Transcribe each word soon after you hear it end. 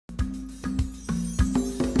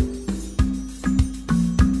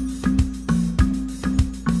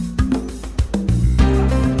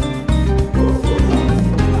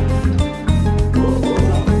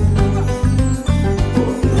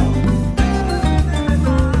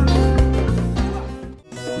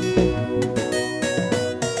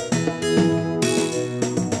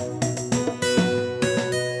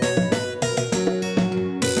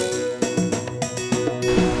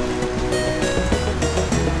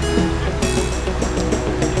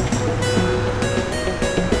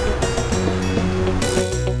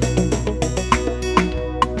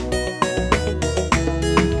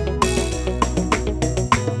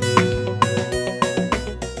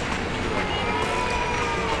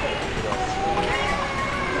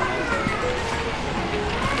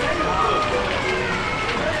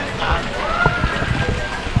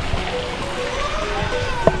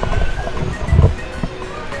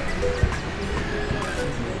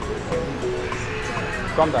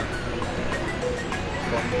Calm down.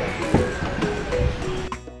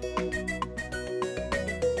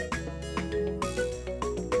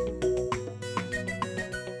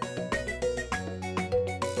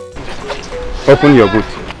 Open your boot.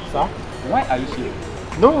 Sir? Why are you here?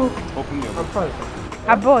 No. Open your boot. I'm fine.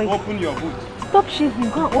 A boy. Open your boot. Stop shaving.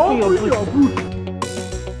 Go and open your boot.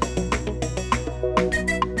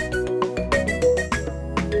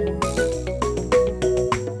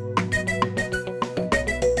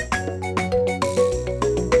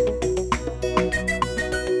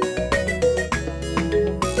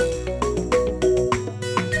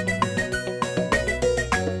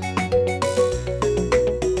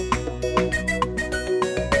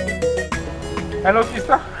 Hello,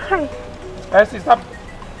 sister. Hi. Sister,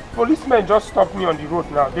 policemen just stopped me on the road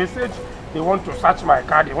now. They said they want to search my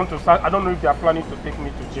car. They want to search. I don't know if they are planning to take me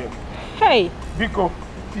to jail. Hey. Biko,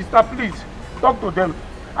 sister, please talk to them.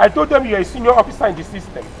 I told them you're a senior officer in the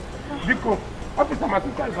system. Biko, Officer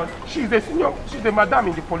Matita is on. She's a senior. She's a madam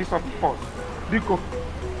in the police office force. Biko,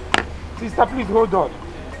 sister, please hold on.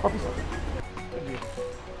 Officer.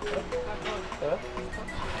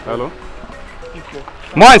 Hello?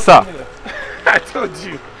 Morning, sir. I told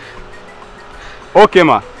you. Okay,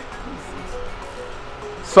 ma.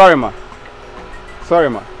 Sorry, ma. Sorry,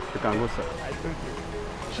 ma. You can go, sir. I told you.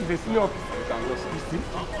 She's a senior officer. You can go, sir.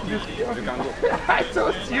 You see? You can go. I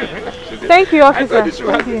told you. Thank you, officer. I told you.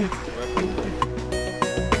 Thank you.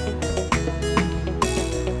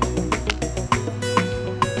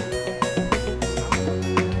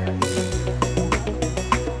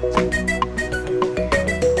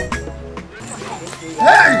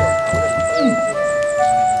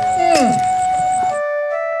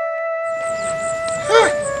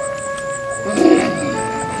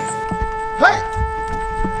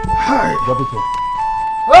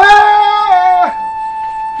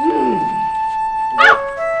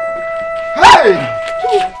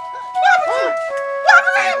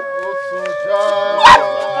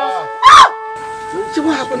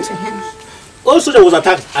 What happened to him? Old soldier was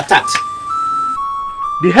attacked.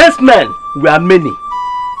 The herdsmen were many.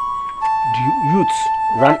 The youths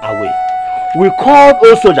ran away. We called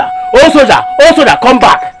old soldier. Old soldier, come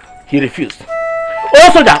back. He refused.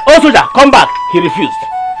 Old soldier, come back. He refused.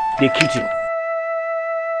 They killed him.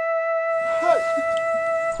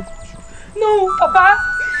 No, Papa.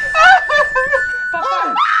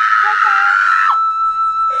 Papa.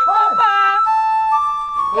 Papa.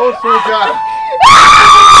 Old soldier.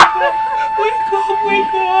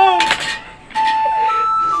 Wake up.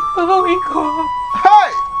 Papa, wake up. Hey!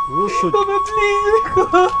 Papa, please wake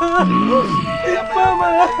up. Mama.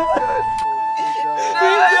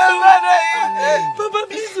 Papa,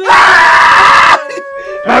 please wake up.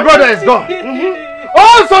 My brother is gone.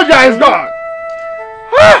 Old soldier is gone.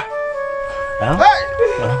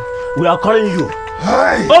 We are calling you.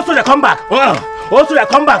 Hey! Old soldier, come back. Old soldier,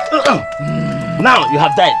 come back. Now you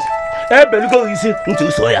have died. Belugo is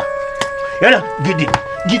into soya. Get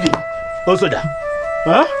him. Old soldier.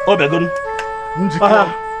 Oh, Begun.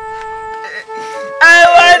 I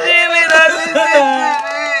want him in a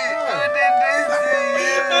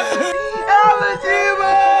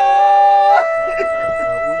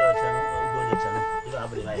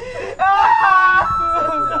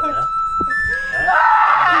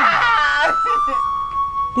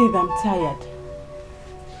Babe, I'm tired.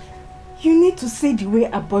 You need to see the way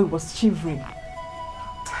a boy was shivering.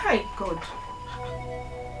 My God.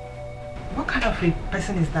 What kind of a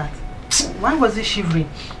person is that? Why was he shivering?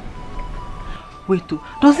 Wait,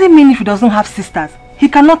 does it mean if he doesn't have sisters, he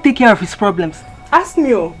cannot take care of his problems? Ask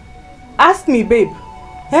me, oh. Ask me, babe.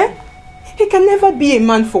 Eh? He can never be a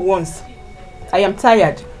man for once. I am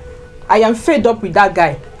tired. I am fed up with that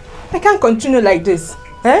guy. I can't continue like this.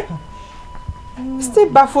 Eh? It still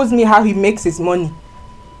baffles me how he makes his money.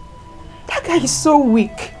 That guy is so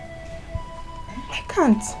weak. I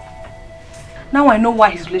can't. Now I know why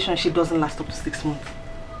his relationship doesn't last up to 6 months.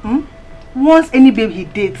 Once any babe he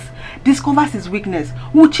dates discovers his weakness,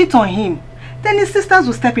 will cheat on him, then his sisters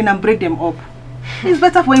will step in and break them up. It's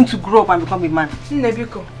better for him to grow up and become a man.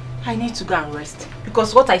 Nebiko, I need to go and rest.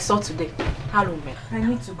 Because what I saw today, I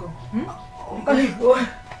need to go. Wait, what is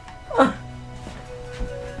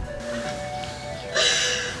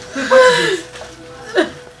it?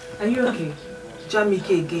 Are you okay?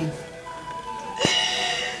 Jamike again.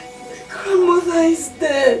 Grandmother is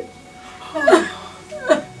dead.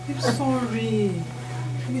 I'm sorry.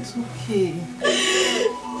 It's okay.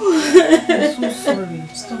 I'm so sorry.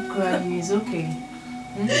 Stop crying. It's okay.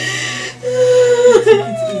 Take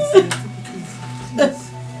it easy. Please.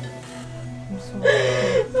 I'm sorry.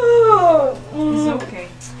 It's okay.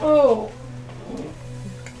 Oh.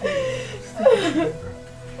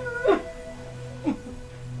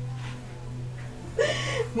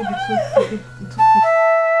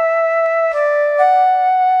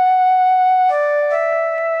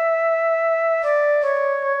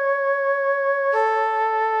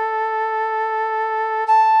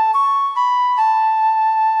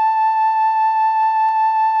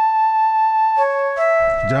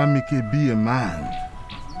 Jamike be a man.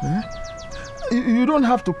 Eh? You don't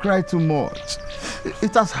have to cry too much.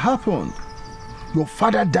 It has happened. Your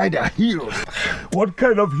father died a hero. What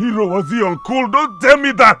kind of hero was he, Uncle? Don't tell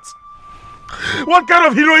me that. What kind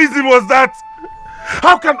of heroism was that?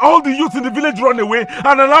 How can all the youths in the village run away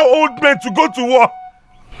and allow old men to go to war?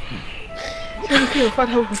 Your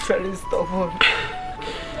father was very stubborn.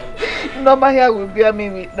 Normal here will bear me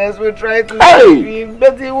witness. We try to save him,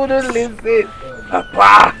 but he wouldn't listen.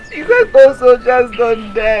 Papa! He said those soldiers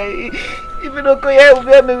don't die. Even Okoye will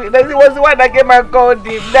bear me witness. He was the one that came and called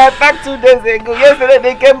him. They attacked 2 days ago. Yesterday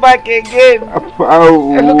they came back again.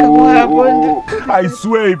 And look at what happened. I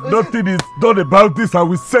swear if nothing is done about this, I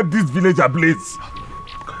will set this village ablaze.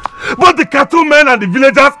 But the cattlemen and the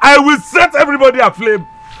villagers, I will set everybody aflame.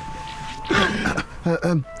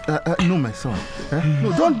 No, my son.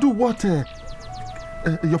 No, don't do what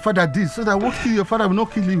your father did, so that what kill your father will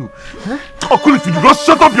not kill you. Uncle, if you do not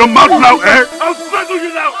shut up your mouth now, I'll strangle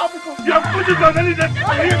you now. You have put it on any day.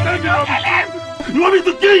 You want me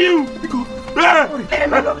to kill you? Leave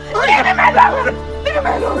him alone. Leave him alone. Leave him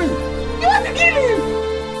alone. You want to kill him?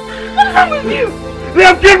 What's wrong with you? They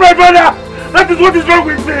have killed my brother. That is what is wrong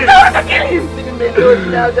with me. I want to kill him. Leave him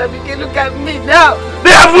alone now, Jamike. Look at me now.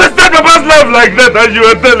 They have wasted Papa's life like that, and you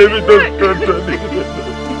are telling me to control it.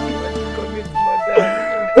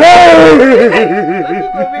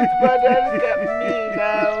 Commit murder. Look at me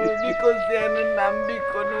now. Because they are not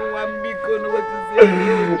Nambiko, no Wambiko, no what to say.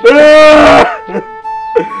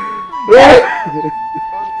 Oh,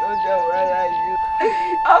 soldier, where are you?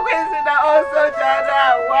 Okay, so now, oh, soldier,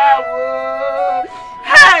 now, wow.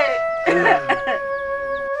 Hey!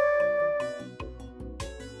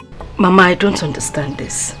 Mama, I don't understand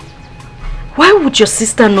this. Why would your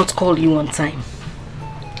sister not call you on time?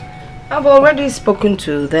 I've already spoken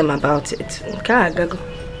to them about it.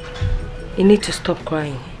 You need to stop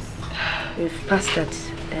crying. We've passed that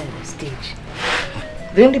stage.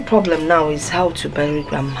 The only problem now is how to bury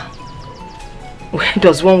Grandma. Where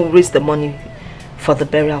does one raise the money for the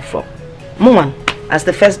burial from? Muman, as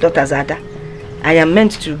the first daughter's Ada, I am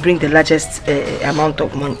meant to bring the largest amount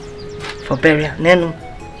of money for burial.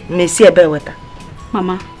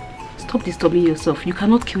 Mama, stop disturbing yourself. You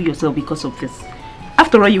cannot kill yourself because of this.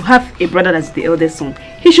 After all, you have a brother that's the eldest son.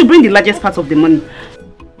 He should bring the largest part of the money.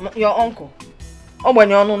 Your uncle?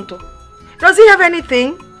 Does he have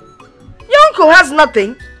anything? Your uncle has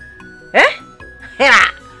nothing. Eh? Yeah.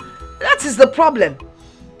 That is the problem.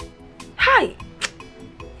 Hi.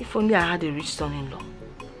 If only I had a rich son-in-law,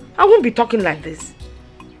 I wouldn't be talking like this.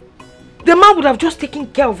 The man would have just taken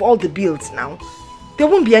care of all the bills now. There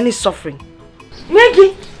won't be any suffering.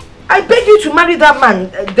 Maggie, I begged you to marry that man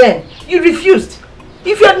then. You refused.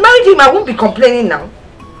 If you had married him, I won't be complaining now.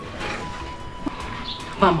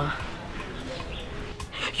 Mama,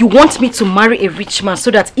 you want me to marry a rich man so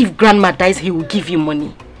that if Grandma dies, he will give you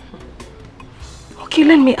money? Okay,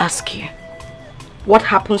 let me ask you. What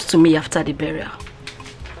happens to me after the burial?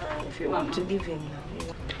 If you want to give him now.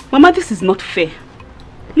 Mama, this is not fair.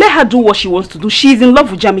 Let her do what she wants to do. She is in love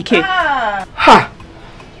with Jamike. Ha!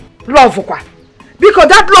 Love, because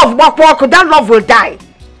that love will die.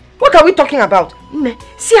 What are we talking about?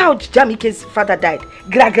 See how Jamike's father died.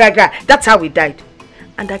 That's how he died.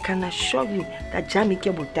 And I can assure you that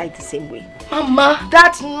Jamike will die the same way. Mama,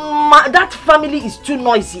 that family is too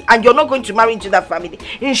noisy, and you're not going to marry into that family.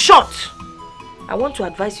 In short, I want to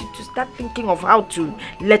advise you to start thinking of how to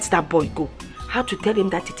let that boy go. How to tell him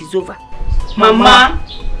that it is over. Mama.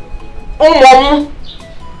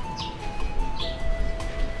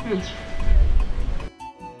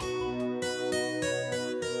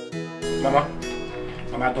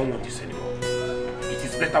 Mama, I don't want this anymore. It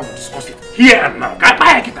is better we discuss it here and now.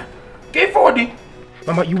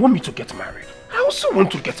 Mama, you want me to get married? I also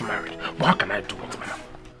want to get married. But how can I do it, Mama?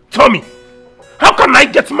 Tell me. How can I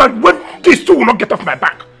get married when these two will not get off my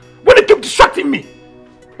back? When they keep distracting me?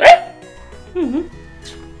 Eh?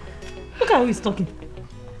 Look at who he's talking.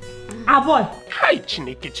 Our boy. Hi,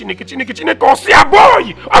 Chineke. Osia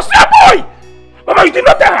boy! Mama, you did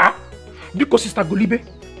not tell her? Because Sister Golibe,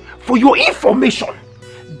 for your information,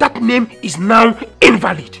 that name is now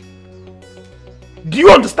invalid. Do you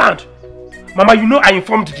understand? Mama, you know I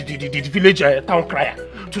informed the village town crier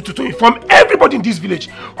to inform everybody in this village.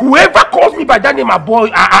 Whoever calls me by that name, a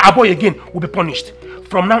boy again, will be punished.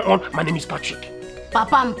 From now on, my name is Patrick.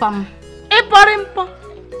 Papampam.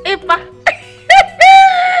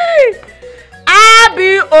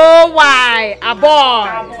 A-B-O-Y. A boy.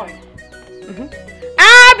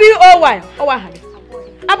 A-B-O-Y.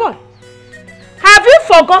 A boy. Have you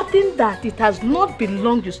forgotten that it has not been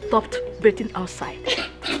long you stopped breathing outside?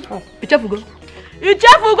 Be careful, go.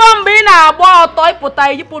 Ichefugo mgbe ị na-agba ọtọ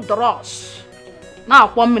ịpụta iyipụ dross.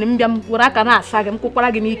 Na-akwọ mmiri m bịa m were aka na-asa gị m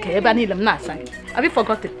kwụkwara gị n'ike ebe niile m na-asa gị. Have you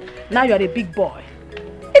forgotten? Now you are a big boy.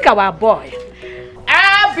 Ị gawa a boy.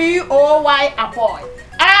 A-B-O-Y, a boy.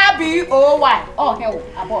 A-B-O-Y. Oh, hell,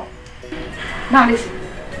 a boy. Now listen.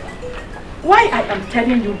 Why I am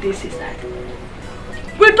telling you this is that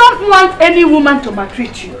we don't want any woman to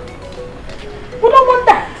maltreat you. We don't want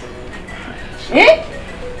that. Eh?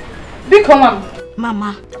 Big woman.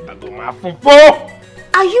 Mama.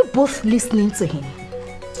 Are you both listening to him?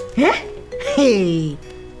 Eh? Hey.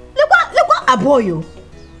 Look what a boy you.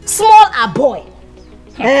 Small a boy.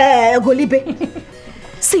 Golibe.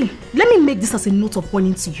 See, let me make this as a note of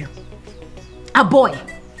warning to you. A boy.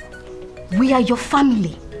 We are your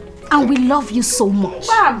family. And we love you so much.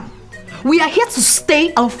 Mom. We are here to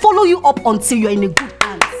stay and follow you up until you're in a good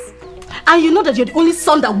hands. And you know that you're the only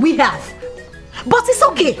son that we have. But it's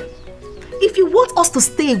okay. If you want us to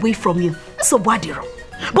stay away from you, it's a wadiro.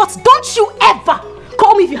 But don't you ever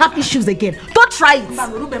call me if you have issues again. Don't try it.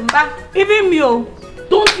 Even me,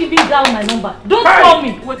 don't even dial my number. Don't call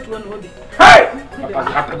me. Wait, hold it. Hey!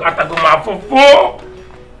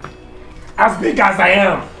 As big as I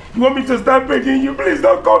am, you want me to start begging you? Please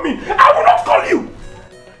don't call me. I will not call you.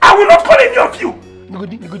 I will not call any of you.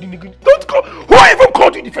 Don't call. Who even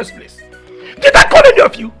called you in the first place? Did I call any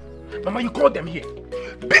of you? Mama, you called them here.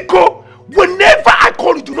 Because whenever I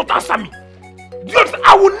call you, do not answer me. Do you understand?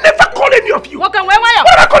 I will never call any of you. What am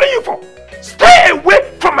I calling you for? Stay away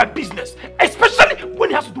from my business, especially when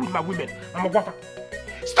it has to do with my women. Mama Wafa.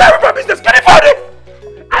 Stay away from my business. Get it for it.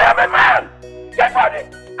 I am a man. Get for it.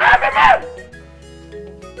 I am a man.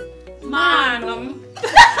 Man.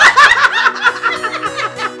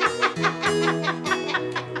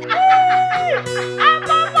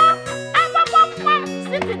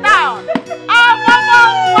 Sit it down.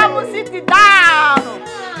 Mama, sit it down.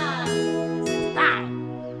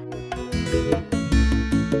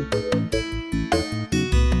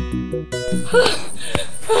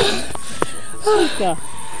 Sit down.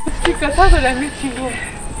 Chika, how did I meet you?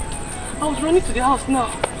 I was running to the house now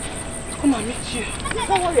to come and meet you. Is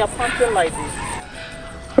that why you are panting like this?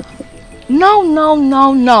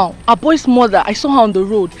 Now. Our boy's mother, I saw her on the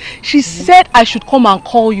road. She said I should come and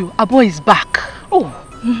call you. Our boy is back. Oh,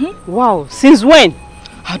 wow. Since when?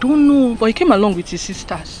 I don't know, but he came along with his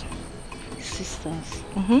sisters. His sisters?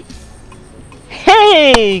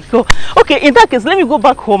 Hey, go. Okay, in that case, let me go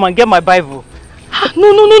back home and get my Bible.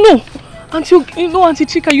 No. Auntie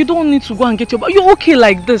Chika, you don't need to go and get your Bible. You're okay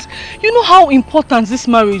like this. You know how important this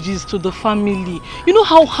marriage is to the family. You know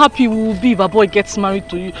how happy we will be if a boy gets married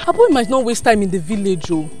to you. A boy might not waste time in the village,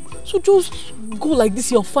 oh. So just go like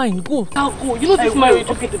this, you're fine. Go. Now go. You know this marriage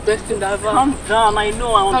will be the best thing that ever. Calm down, I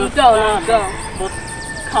know, I understand. I'm down. But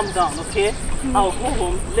calm down, okay? I'll go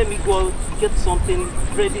home, let me go get something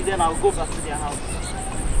ready, then I'll go back to their house.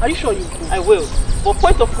 Are you sure you will? I will. But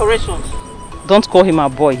point of correction, don't call him a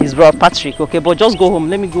boy, he's brother Patrick, okay? But just go home,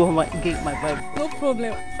 let me go home and get my Bible. No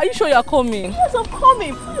problem. Are you sure you are coming? Yes, I'm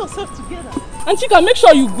coming. Pull yourself together. And Chika, make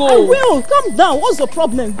sure you go. I will. Calm down. What's the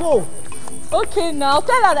problem? Go. Okay, now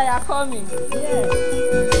tell her that you are coming. Yeah.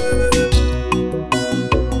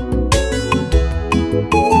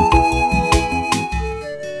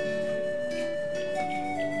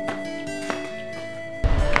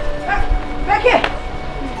 Becky,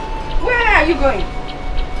 where are you going?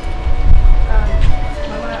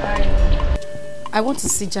 Mama, I want to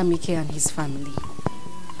see Jamike and his family.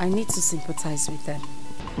 I need to sympathize with them.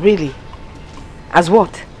 Really? As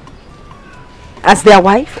what? As their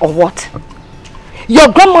wife or what? Your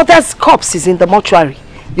grandmother's corpse is in the mortuary.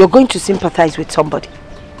 You're going to sympathize with somebody.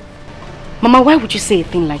 Mama, why would you say a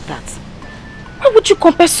thing like that? Why would you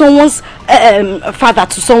compare someone's father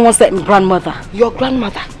to someone's grandmother? Your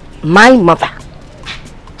grandmother? My mother.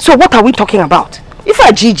 So what are we talking about? If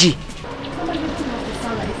I Gigi.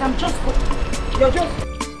 I'm just going. You're just.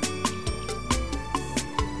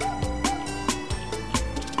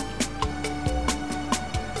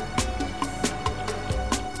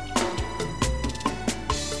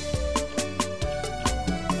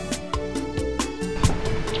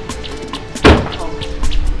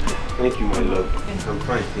 Thank you, my love. I'm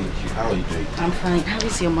fine, thank you. How are you doing? I'm fine. How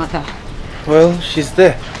is your mother? Well, she's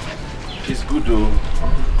there. She's good though.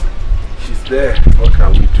 She's there. What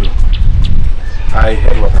can we do? I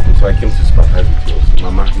heard what happened, so I came to sympathize with you also.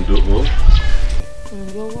 Mama, Ndo-o.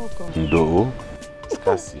 You're welcome. Ndo-o.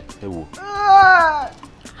 Skasi. Ewo.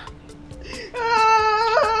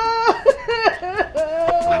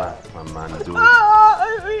 Mama, Ndo.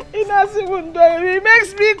 He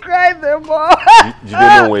makes me cry the more. You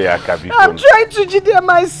don't know where you're coming from. I'm trying to jide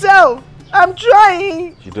myself. I'm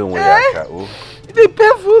trying. You don't worry, Aka. Oh. The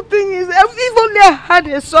painful thing is, if only I had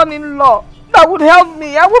a son-in-law that would help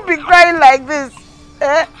me, I would be crying like this.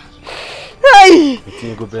 Hey.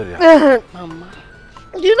 Mama.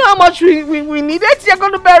 Do you know how much we need? Let's go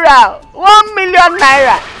to burial. 1 million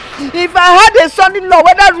naira. If I had a son-in-law,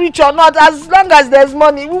 whether rich or not, as long as there's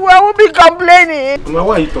money, we won't be complaining. Mama,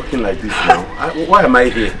 why are you talking like this now? Why am I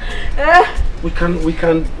here? We can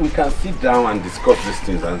sit down and discuss these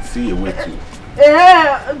things and see a way to.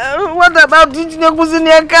 What about teaching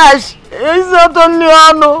your cash? It's not only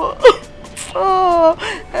honor.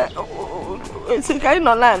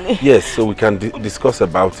 Yes, so we can discuss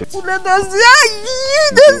about it. Let us see.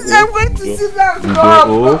 I'm going to sit down.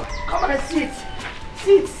 Come and sit.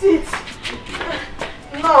 Sit.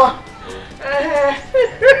 No.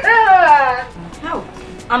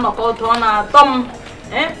 I'm not going to Tom.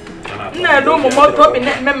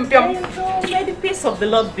 May the peace of the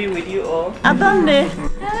Lord be with you all. Adande,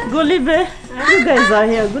 Golibe, you guys are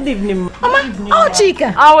here. Good evening. Oh,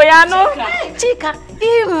 Chika. Chika,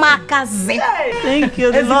 thank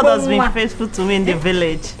you. The Lord has been faithful to me in the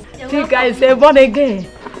village. Chika is born again.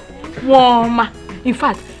 Warm. In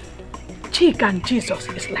fact, Chika and Jesus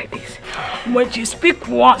is like this. When she speaks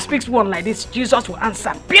one like this, Jesus will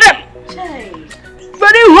answer. Very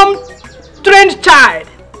home trained child.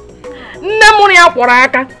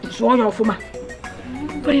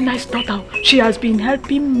 Very nice daughter. She has been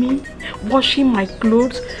helping me, washing my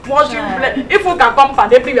clothes, washing blood. If we can come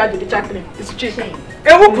and everywhere to the chaplain, it's Chika.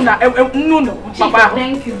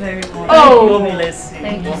 Thank you very much. Oh, bless you.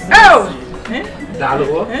 Thank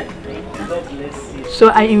you. So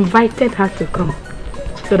I invited her to come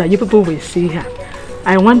so that you people will see her.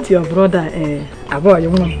 I want your brother,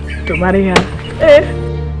 to marry her.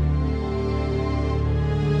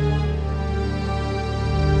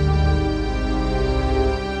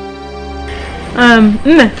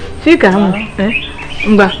 Chika,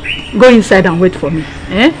 go inside and wait for me.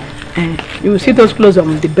 You will see those clothes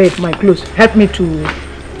on the bed, my clothes. Help me to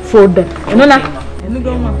fold them.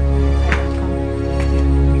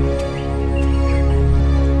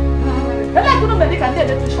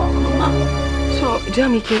 So,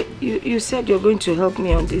 Jamike, you said you're going to help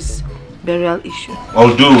me on this burial issue.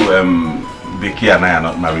 Although Becky and I are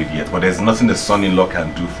not married yet, but there's nothing the son-in-law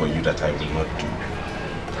can do for you that I will not do.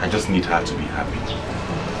 I just need her to be happy.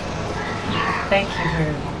 Thank you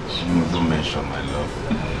very much. Don't mention my love.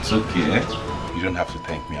 It's okay, eh? You don't have to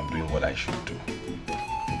thank me. I'm doing what I should do.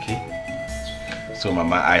 Okay? So,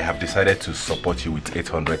 Mama, I have decided to support you with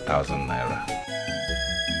 800,000 naira.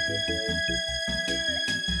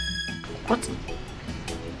 What?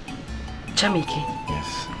 Jamike?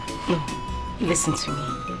 Yes. No, listen to me.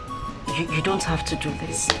 You don't have to do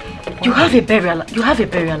this. You have a burial. You have a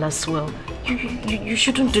burial as well. You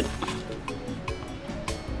shouldn't do.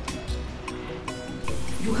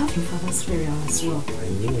 You have your father's burial as well. I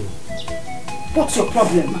know. What's your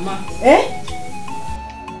problem, Mama?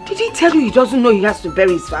 Did he tell you he doesn't know he has to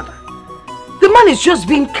bury his father? The man is just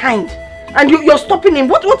being kind, and you're stopping him.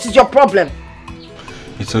 What is your problem?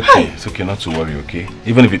 It's okay. It's okay not to worry, okay?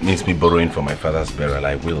 Even if it means me borrowing for my father's burial,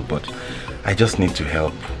 I will, but I just need to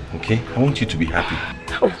help, okay? I want you to be happy.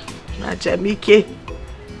 Oh, Jamike,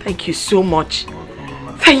 thank you so much.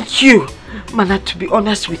 Thank you. Mana, to be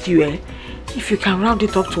honest with you, if you can round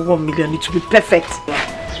it up to 1 million, it will be perfect.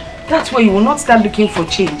 That's why you will not start looking for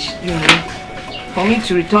change, you know. For me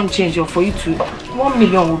to return change or for you to... 1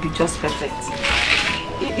 million will be just perfect.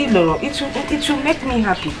 It will make me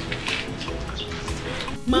happy.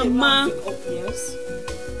 Mama. Yes.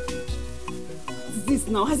 What's this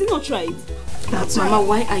now? Has he not tried? That's Mama,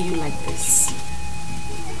 why are you like this?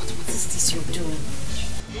 What is this you're doing?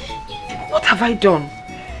 What have I done?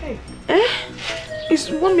 Hey. Is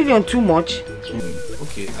 1 million too much?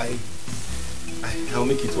 Okay, I'll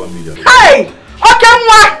make it 1 million. Hey!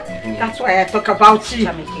 Okay, that's why I talk about you.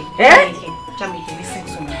 Jamike, listen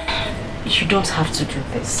to me. You don't have to do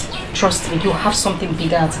this. Trust me, you have something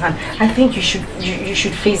bigger at hand. I think you should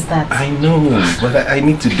face that. I know, but I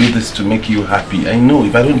need to do this to make you happy. I know,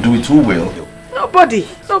 if I don't do it, who will? Nobody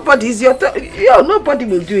is nobody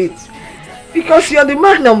will do it. Because you're the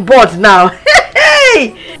man on board now.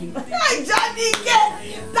 Hey! Hey,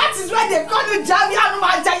 Jamike! That is why they call you Jamike.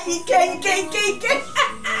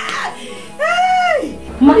 Hey!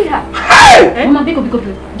 Maria! Hey! Mama, Biko.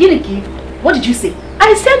 Giliki, what did you say?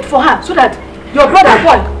 I sent for her so that your brother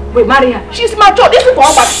boy will marry her. She's mature. This is for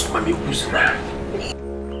her. Mami, who's that?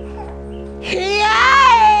 Hey!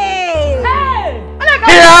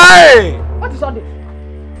 What is all this?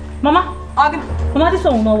 Mama, this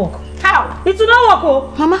one will not work. How? It will not work,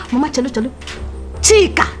 oh. Mama, chalo.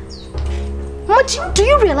 Chika, Mama, do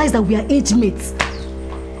you realize that we are age mates?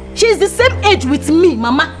 She is the same age with me,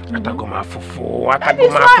 Mama. That is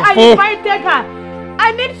why I invited her.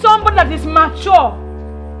 I need somebody that is mature.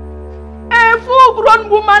 A full-grown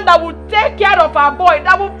woman that will take care of her boy,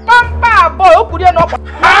 that will pamper her boy.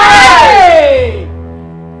 Hey!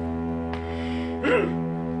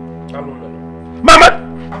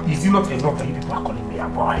 Mama! Is it not enough that you people are calling me a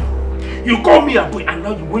boy? You call me a boy and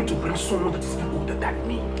now you want to bring someone that is older than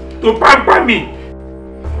me to pamper me.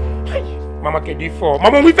 Mama can for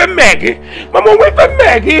Mama with a Maggie. Mama with a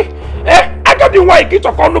Maggie. I got the white kid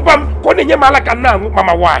to call no bam calling your malaka now.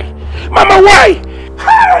 Mama why? Mama why?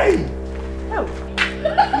 Hey!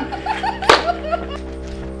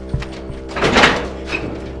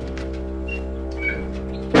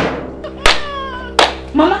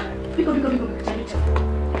 Mama, Biko.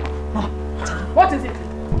 What is it?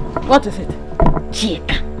 What is it?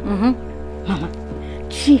 Chika. Mama,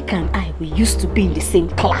 Chika and I, we used to be in the same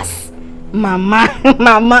class. Mama,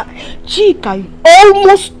 Chika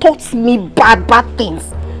almost taught me bad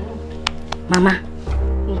things. Mama,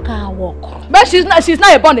 you can't walk. But she's not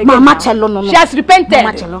a born again. Mama Chelo, no. She has repented.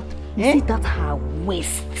 Mama Chelo, you see that her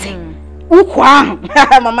waist?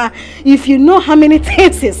 Mama, if you know how many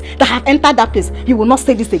things that have entered that place, you will not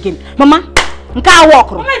say this again. Mama, you can't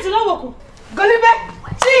walk. Mama, you don't walk. Golibe,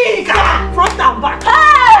 Chika, front and back.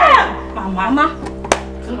 Hey! Mama,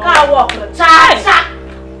 you can't walk. Cha.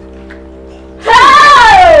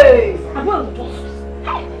 Hey!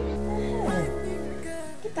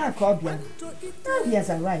 Get that cobia. Now he has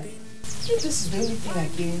arrived. If this is the only thing I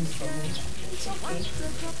gained from him, it's okay.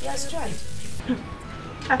 He has tried.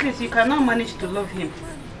 At least you cannot manage to love him.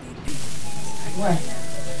 Why?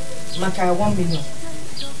 Like 1 million.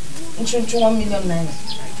 1 million naira.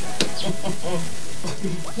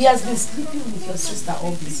 He has been sleeping with your sister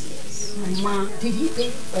all these years. Mama, did he pay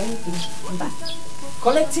for anything on that?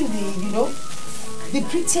 Collecting the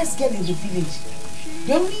prettiest girl in the village.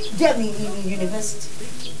 The only girl in university.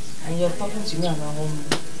 And you're talking to me and our home.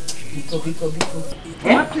 Biko.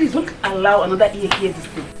 Mama, please don't allow another ear hear this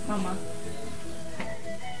thing. Mama,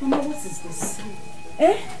 what is this?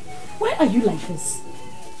 Why are you like this?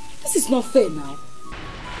 This is not fair now.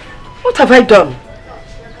 What have I done?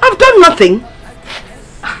 I've done nothing.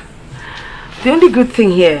 The only good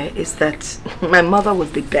thing here is that my mother will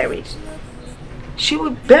be buried. She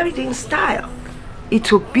will be buried in style.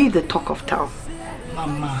 It will be the talk of town.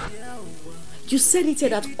 Mama, you said it here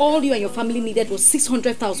that all you and your family needed was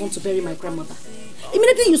 600,000 to bury my grandmother.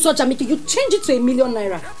 Immediately you saw Jamike, you changed it to 1 million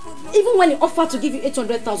naira. Even when he offered to give you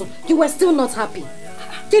 800,000, you were still not happy.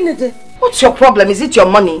 What's your problem? Is it your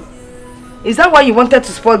money? Is that why you wanted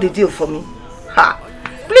to spoil the deal for me? Ha!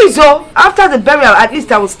 Please, after the burial, at least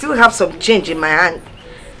I will still have some change in my hand.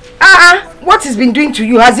 What he's been doing to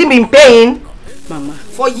you? Has he been paying? Mama.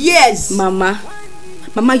 For years. Mama,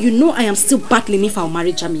 you know I am still battling if I'll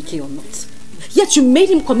marry Jamike or not. Yet you made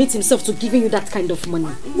him commit himself to giving you that kind of money.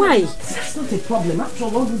 Why? That's not a problem. After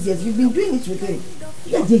all these years, you've been doing it with him.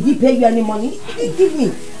 Yeah, did he pay you any money? He didn't give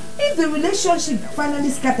me. If the relationship finally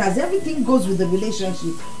scatters, everything goes with the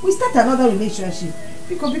relationship. We start another relationship.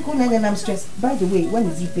 Because I'm stressed. By the way, when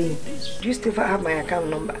is he paying? Do you still have my account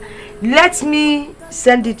number? Let me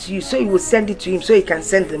send it to you so you will send it to him so he can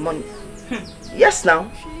send the money. Yes,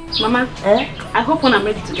 now. Mama, I hope when I'm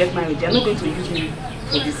ready to get married, you're not going to use me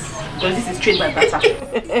for this. Because this is trade by barter.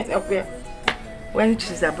 Okay. When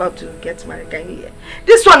she's about to get married, can you hear?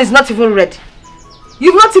 This one is not even ready.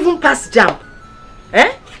 You've not even passed jam.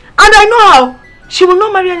 And I know how. She will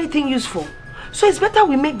not marry anything useful. So it's better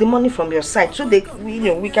we make the money from your side so we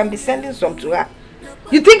can be sending some to her.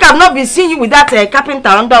 You think I've not been seeing you with that carpenter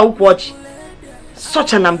under hook watch?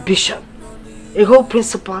 Such an ambition. A whole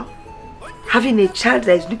principal. Having a child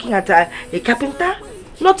that is looking at a carpenter?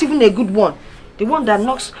 Not even a good one. The one that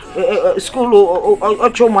knocks school or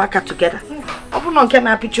Chomaka together.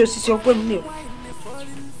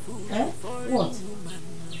 What?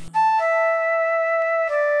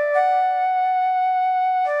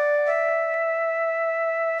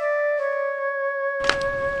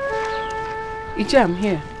 Ichi, I'm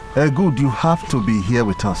here. Good, you have to be here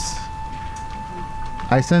with us.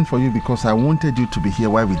 I sent for you because I wanted you to be here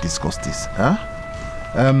while we discuss this.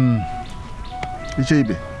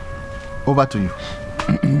 Icheibe, over to you.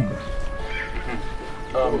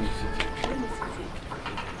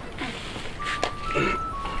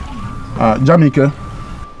 Jamike,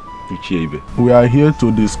 Icheibe, we are here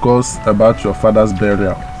to discuss about your father's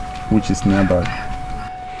burial, which is nearby.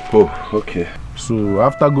 Oh, okay. So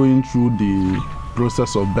after going through the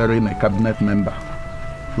process of burying a cabinet member,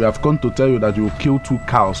 we have come to tell you that you will kill 2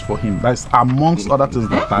 cows for him. That's amongst other things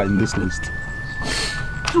that are in this list.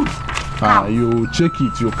 understood. You check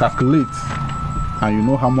it, you calculate, and you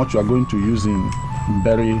know how much you are going to use in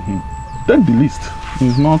burying him. Take the list.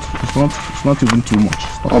 It's not even too much.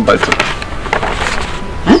 It's not bad.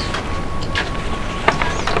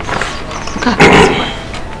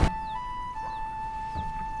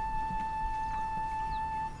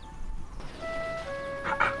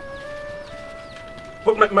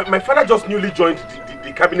 But my father just newly joined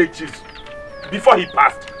the cabinet chiefs before he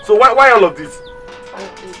passed. So why all of this?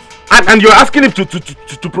 And you're asking him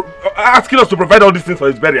asking us to provide all these things for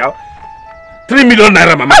his burial? 3 million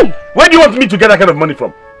naira, mama. Where do you want me to get that kind of money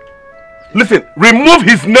from? Listen, remove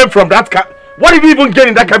his name from that What did he even get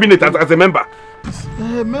in that cabinet as a member?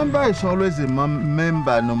 A member is always a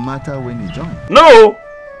member no matter when he joins. No,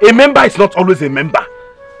 a member is not always a member.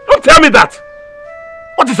 Don't tell me that.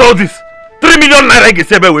 What is all this? 3 million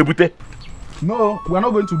naira. No, we're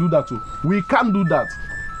not going to do that too. We can't do that.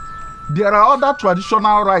 There are other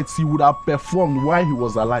traditional rites he would have performed while he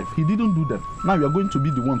was alive. He didn't do them. Now you are going to be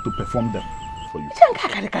the one to perform them for you.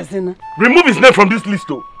 Remove his name from this list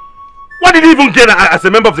though. What did he even get as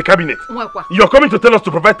a member of the cabinet? You are coming to tell us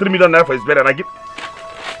to provide 3 million naira for his burial and I give...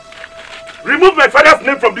 Remove my father's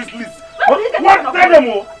name from this list. What? Tell them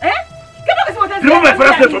all. Remove my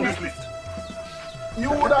father's name from this list. You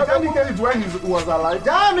would have indicated when he was alive.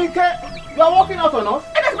 You are walking out on us?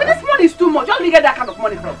 But this money is too much. Where do you get that kind of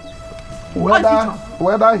money from?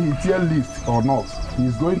 Whether he tear list or not, he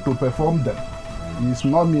is going to perform them. It's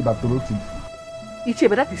not me that wrote it. Ichie,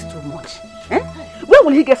 but that is too much. Where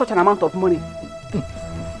will he get such an amount of money?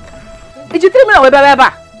 Did you tell me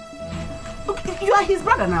that? You are his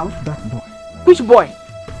brother now. That boy. Which boy?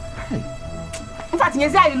 In fact, he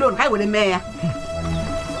is alone. How will the mayor?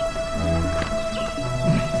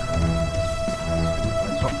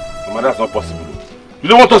 Mama, that's not possible. You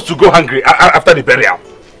don't want us to go hungry after the burial.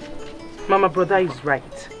 Mama, brother is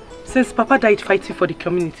right. Since Papa died fighting for the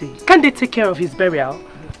community, can't they take care of his burial?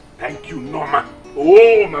 Thank you, Norma.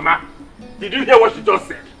 Oh, Mama. Did you hear what she just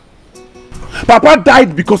said? Papa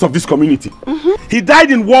died because of this community. He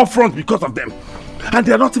died in war front because of them. And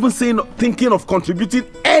they're not even thinking of contributing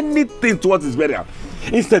anything towards his burial.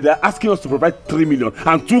 Instead, they're asking us to provide 3 million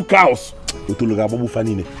and 2 cows.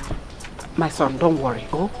 My son, don't worry.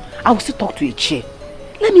 I will still talk to Ichie.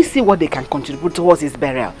 Let me see what they can contribute towards his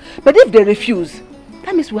burial. But if they refuse,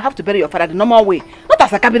 that means we'll have to bury your father the normal way, not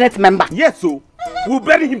as a cabinet member. Yes, so we'll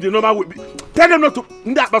bury him the normal way. Tell them not to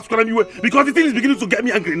because the thing is beginning to get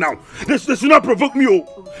me angry now. They should not provoke me.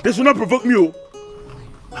 They should not provoke me.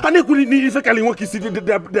 And they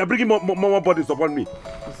are bringing more bodies upon me.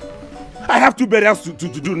 I have 2 burials to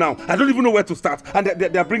do now. I don't even know where to start. And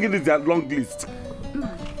they are bringing this their long list.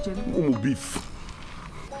 Beef.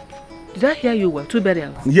 Did I hear you well? 2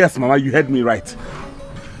 burials? Yes, Mama, you heard me right.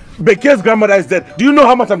 Beke's grandmother is dead. Do you know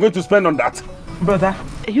how much I'm going to spend on that? Brother,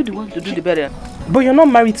 are you the one to do the burial? But you're not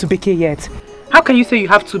married to Beke yet. How can you say you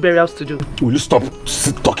have 2 burials to do? Will you stop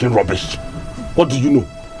talking rubbish? What do you know?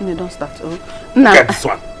 No, don't start. Now, get this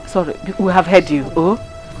one. Sorry, we have heard you.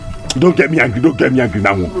 Don't get me angry. Don't get me angry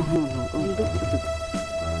now.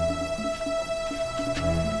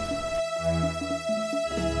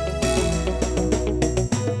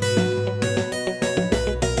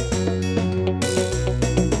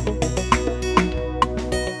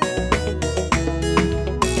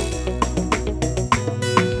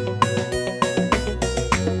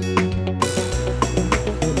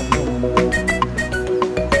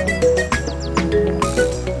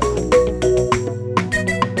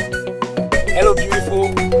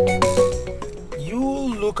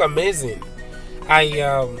 Amazing. I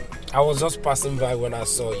was just passing by when I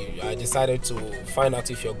saw you. I decided to find out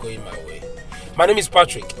if you're going my way. My name is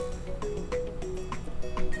Patrick.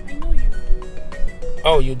 I know you.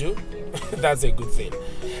 Oh, you do? That's a good thing.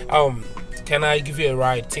 Can I give you a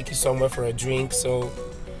ride, take you somewhere for a drink so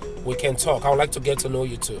we can talk? I would like to get to know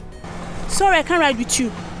you too. Sorry, I can't ride with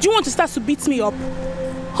you. Do you want to start to beat me up?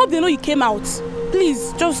 Hope they know you came out.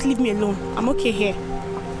 Please, just leave me alone. I'm okay here.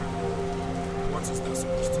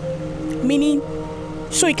 Meaning,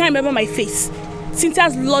 so you can't remember my face.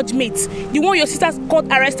 Cynthia's lodge mate, the one your sisters got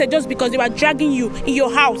arrested just because they were dragging you in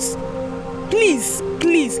your house. Please,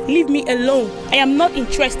 please, leave me alone. I am not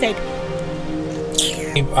interested.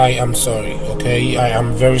 I am sorry, okay? I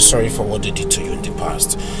am very sorry for what they did to you in the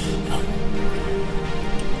past.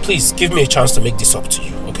 Please, give me a chance to make this up to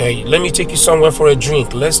you, okay? Let me take you somewhere for a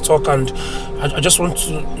drink. Let's talk, and I just want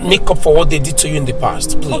to make up for what they did to you in the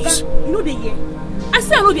past, please. Okay, you know they hear. I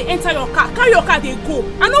say I know they enter your car, carry your car, they go.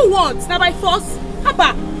 I know once, now by force.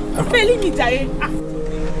 Papa, leave me, Jare.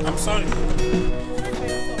 I'm sorry.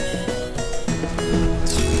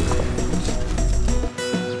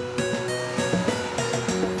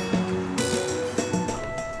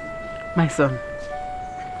 My son,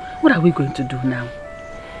 what are we going to do now?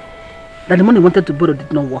 That the money we wanted to borrow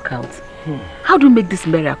did not work out. How do we make this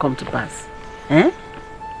burial come to pass? Eh?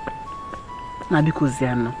 Now because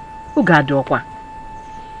who got the okwa?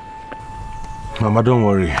 Mama, don't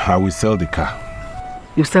worry. I will sell the car.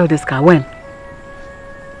 You sell this car when?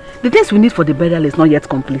 The things we need for the burial is not yet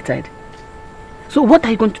completed. So what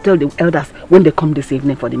are you going to tell the elders when they come this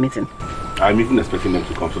evening for the meeting? I'm even expecting them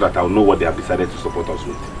to come so that I'll know what they have decided to support us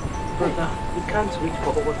with. Brother, you can't wait for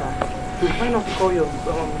all that. Why not call your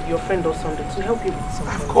friend Osondu to help you with something?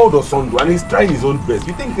 I've called Osondu and he's trying his own best.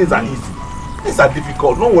 You think things are easy? Things are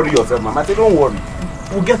difficult. Don't worry yourself, Mama. I say don't worry.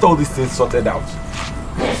 We'll get all these things sorted out.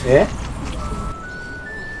 Yeah?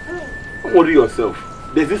 Don't worry yourself.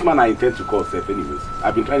 There's this man I intend to call Seth anyways.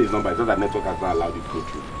 I've been trying his number. It's just that network has not allowed it to go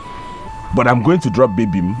through. But I'm going to drop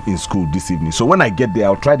baby in school this evening. So when I get there,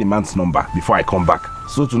 I'll try the man's number before I come back.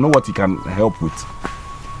 So to know what he can help with.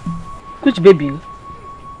 Which baby?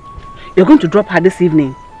 You're going to drop her this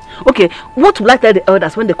evening? Okay, what will I tell the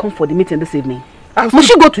elders when they come for the meeting this evening? Must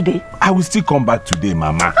she go today? I will still come back today,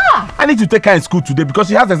 Mama. I need to take her in school today because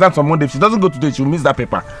she has exams on Monday. If she doesn't go today, she'll miss that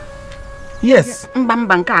paper. Yes. This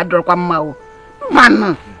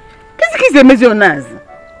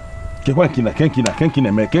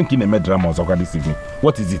evening.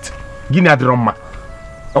 What is it? Give me a drama.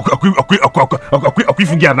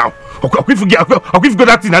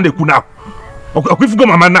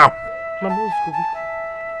 Mama now.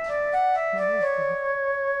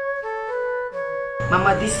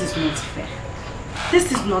 Mama, this is not fair.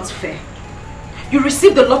 This is not fair. You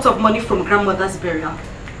received a lot of money from grandmother's burial.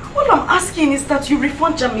 All I'm asking is that you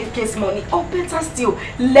refund Jamike's money, or better still,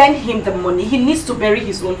 lend him the money. He needs to bury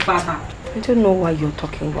his own father. I don't know why you're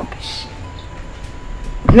talking rubbish.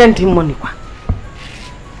 Lend him money.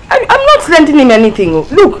 I'm not lending him anything.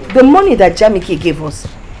 Look, the money that Jamike gave us,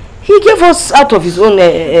 he gave us out of his own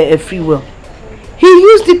free will. He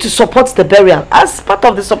used it to support the burial as part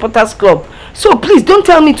of the supporters club. So please don't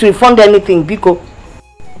tell me to refund anything, Biko.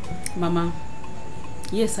 Mama,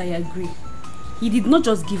 yes, I agree. He did not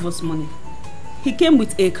just give us money. He came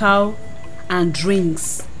with a cow and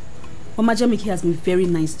drinks. Mama Jamike has been very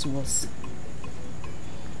nice to us.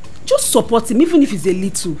 Just support him, even if he's a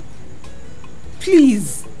little.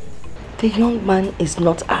 Please. The young man is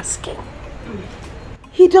not asking.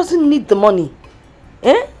 He doesn't need the money.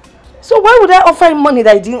 Eh? So why would I offer him money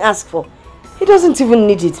that he didn't ask for? He doesn't even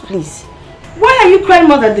need it, please. Why are you crying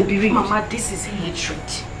more than the bereaved? Mama, this is hatred.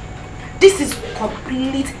 This is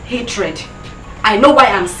complete hatred. I know why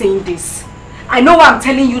I'm saying this. I know why I'm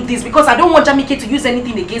telling you this, because I don't want Jamike to use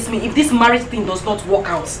anything against me if this marriage thing does not work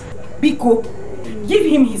out. Biko, give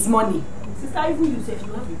him his money. Sister, even you say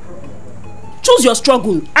you have a problem. Choose your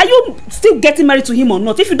struggle. Are you still getting married to him or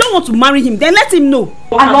not? If you don't want to marry him, then let him know.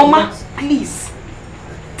 Aloma, please,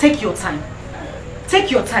 take your time.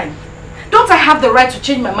 Take your time. Don't I have the right to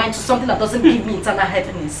change my mind to something that doesn't give me internal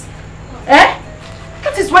happiness? Eh?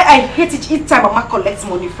 That is why I hate it each time Mama collects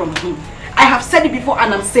money from him. I have said it before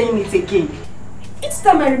and I'm saying it again. Each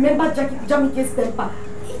time I remember Jamike's temper,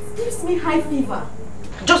 it gives me high fever.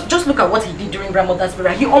 Just look at what he did during grandmother's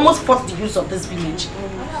burial. He almost forced the use of this village.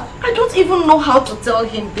 I don't even know how to tell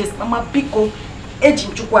him this. Mama Biko,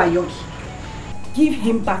 Ejin Chukwu Ayogi. Give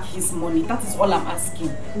him back his money. That is all I'm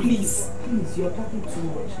asking. Please. Please, you're talking too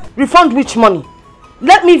much. Refund which money?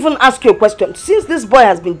 Let me even ask you a question. Since this boy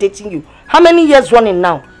has been dating you, how many years running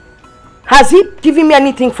now? Has he given me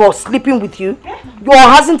anything for sleeping with you? Or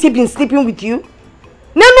hasn't he been sleeping with you?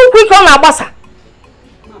 Mama.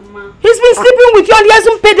 He's been sleeping with you and he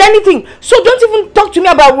hasn't paid anything. So don't even talk to me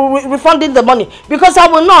about refunding the money, because I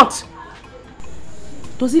will not.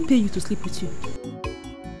 Does he pay you to sleep with you?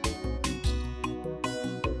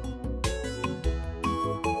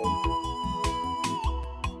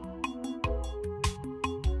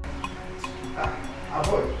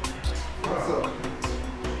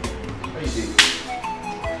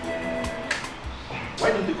 Why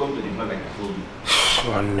don't you come to the man like I told you?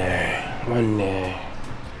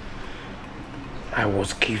 I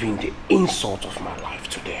was given the insult of my life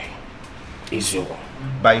today. Izio.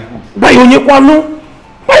 By who? By Onyekwanu.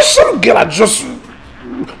 By some girl I just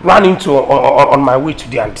ran into on my way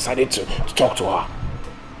today and decided to talk to her.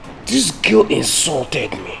 This girl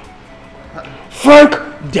insulted me. Frank,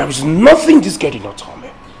 there is nothing this girl did not tell me.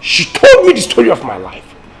 She told me the story of my life.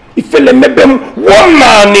 One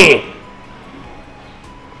man.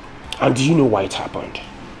 And do you know why it happened?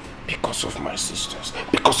 Because of my sisters.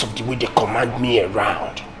 Because of the way they command me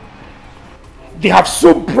around. They have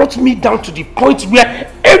so brought me down to the point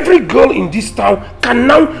where every girl in this town can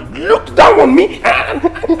now look down on me and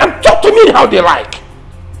talk to me how they like.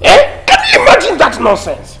 Eh? that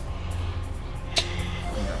nonsense?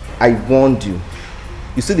 I warned you.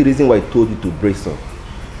 You see the reason why I told you to brace up.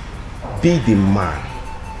 Be the man.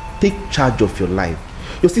 Take charge of your life.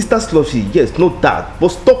 Your sisters love you, yes, no doubt. But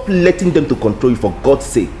stop letting them to control you for God's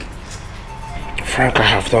sake. Frank, I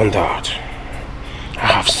have done that. I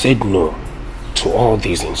have said no to all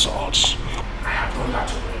these insults. I have done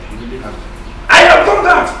that already. I have done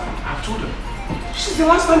that! I have told them. This is the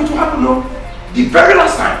last time it will happen, no? The very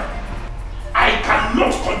last time. I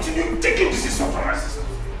cannot continue taking this insult from my sister.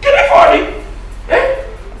 Get it for me! Eh?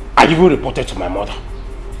 I even reported to my mother.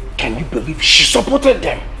 Can you believe she supported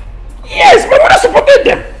them? Yes, my mother supported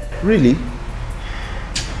them. Really?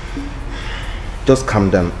 Just calm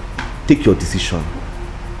down. Take your decision.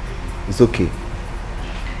 It's okay.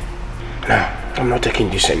 No, I'm not taking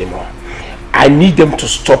this anymore. I need them to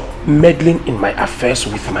stop meddling in my affairs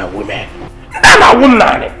with my women.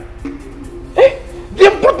 Eh? They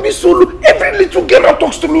brought me so low. Every little girl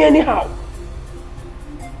talks to me anyhow.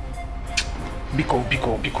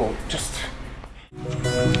 Biko, just...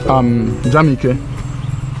 Jamike,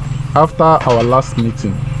 after our last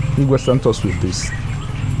meeting, Igwe sent us with this.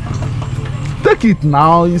 Take it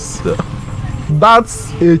now.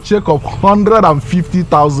 That's a check of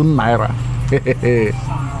 150,000 naira.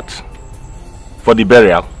 For the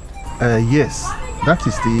burial? Yes, that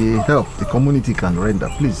is the help the community can render.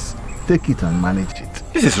 Please, take it and manage it.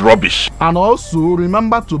 This is rubbish. And also,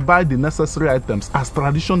 remember to buy the necessary items as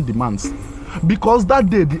tradition demands. Because that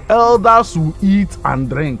day, the elders will eat and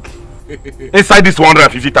drink. Inside this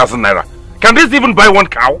 150,000 naira, can this even buy one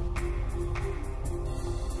cow?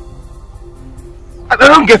 I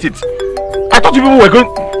don't get it. I thought you people were going...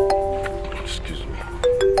 Excuse me.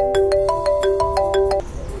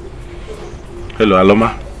 Hello,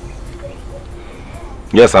 Aloma.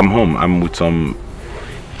 Yes, I'm home. I'm with some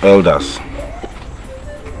elders.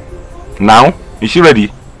 Now? Is she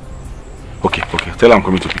ready? Okay. Tell her I'm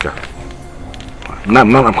coming to pick her. Now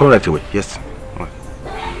I'm coming right away. Yes.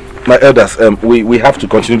 My elders, we have to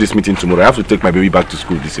continue this meeting tomorrow. I have to take my baby back to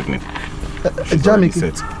school this evening.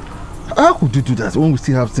 Jamike, how could you do that when we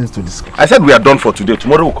still have things to discuss? I said we are done for today.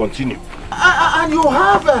 Tomorrow we'll continue. And you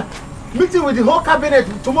have a meeting with the whole cabinet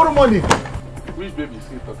tomorrow morning. Which baby is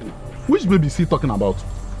he talking about? Which baby is he talking about?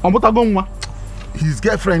 Ambotagongwa. His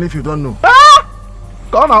girlfriend, if you don't know.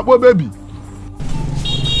 Come on, boy, baby.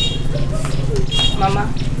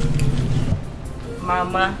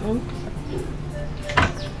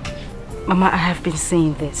 Mama, I have been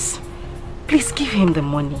saying this. Please give him the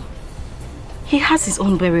money. He has his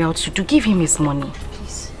own burial to do. Give him his money.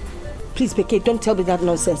 Please, Beke, don't tell me that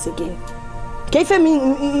nonsense again.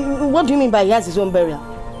 What do you mean by he has his own burial?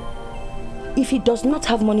 If he does not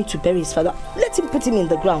have money to bury his father, let him put him in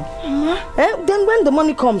the ground. Then when the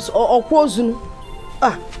money comes,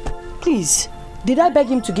 please, did I beg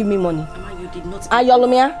him to give me money? Mama, you did not.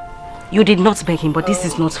 Ayolomia? You did not beg him, but this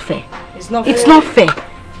is not fair. It's not fair. It's not fair.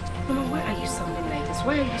 Mama, why are you sounding like this?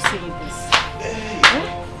 Why are you saying this?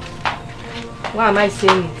 Why am I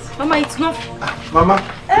saying it? Mama, it's not... Mama.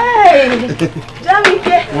 Hey!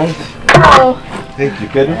 Jamike! Oh. Thank you,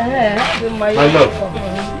 Kedu. My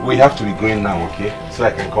love, we have to be going now, okay? So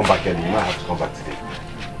I can come back early. You might have to come back today.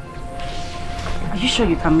 Are you sure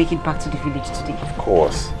you can make it back to the village today? Of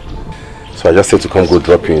course. So I just said to come go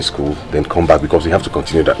drop you in school, then come back because we have to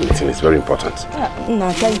continue that meeting. It's very important.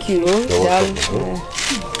 No, thank you.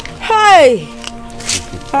 Hi!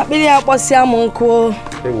 Happy uncle.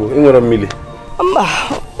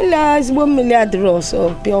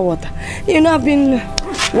 Pure water. You know, I've been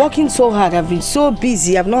working so hard. I've been so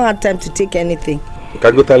busy. I've not had time to take anything. You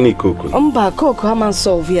can go tell me Coco. Coco, I'm on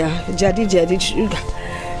solve here. Jadi sugar.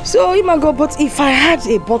 So, but if I had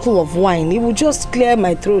a bottle of wine, it would just clear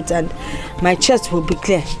my throat and my chest will be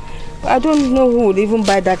clear. I don't know who would even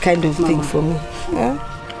buy that kind of thing for me.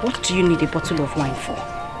 What do you need a bottle of wine for?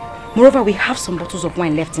 Moreover, we have some bottles of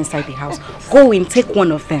wine left inside the house. Go in, take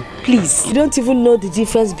one of them, please. You don't even know the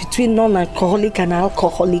difference between non-alcoholic and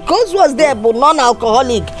alcoholic. Cause was there, but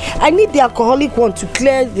non-alcoholic. I need the alcoholic one to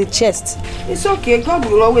clear the chest. It's okay, God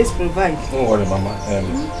will always provide. Don't worry, Mama.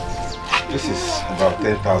 This is about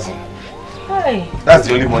 10,000. Hi. That's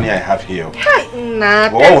the only money I have here. Hi, nah.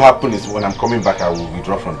 But what will happen is when I'm coming back, I will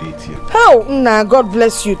withdraw from the ATM. Oh, nah, God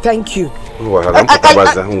bless you. Thank you. I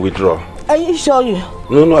will withdraw. Are you sure you?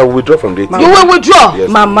 No, I will withdraw from the ATM. You will withdraw? Yes,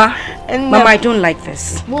 Mama, I don't like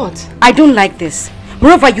this. What? I don't like this.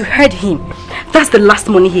 Moreover, you heard him. That's the last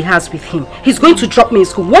money he has with him. He's going to drop me in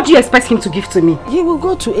school. What do you expect him to give to me? He will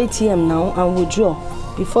go to ATM now and withdraw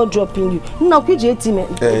before dropping you. No, which ATM?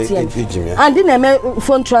 And then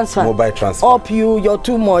phone transfer. Mobile transfer. Up you're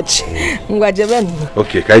too much.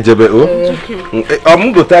 Okay, Kaijebe. I'm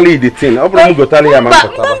going to tell you the thing. I'm going to tell you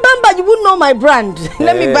Bamba, you wouldn't know my brand.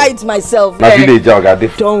 Let me buy it myself.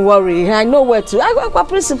 Don't worry, I know where to. I got a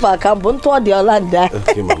principal camp on toward the Orlando.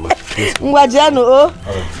 Okay, Mama. Ngwajano,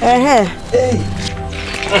 Hey.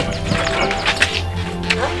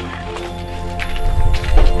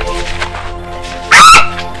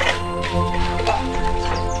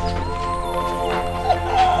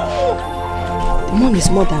 Mom is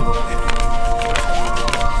more than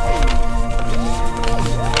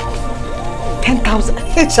 10,000.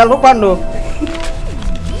 Shalopano.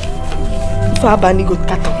 Fabani go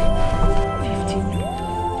tato. 50.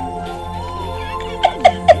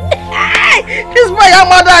 This is my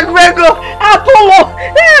mother, Grego. Apollo.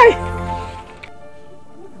 Hey.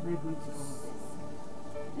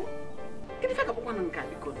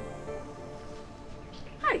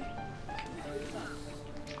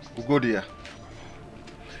 Ugodia,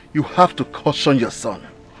 you have to caution your son.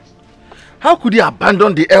 How could he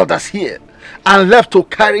abandon the elders here and left to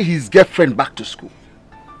carry his girlfriend back to school?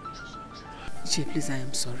 Che, please, I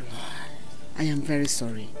am sorry. I am very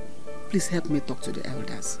sorry. Please help me talk to the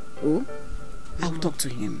elders. Oh, I'll talk to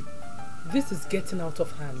him. This is getting out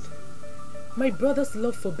of hand. My brother's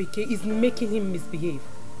love for Beke is making him misbehave.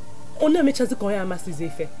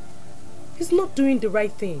 He's not doing the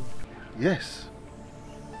right thing. Yes.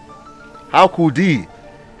 How could he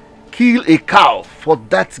kill a cow for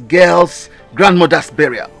that girl's grandmother's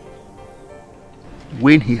burial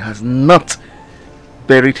when he has not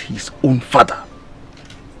buried his own father?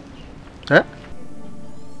 Huh?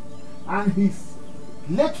 And his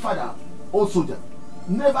late father, also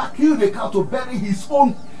never killed a cow to bury his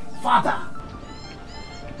own father.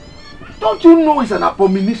 Don't you know it's an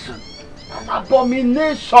abomination? An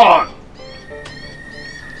abomination!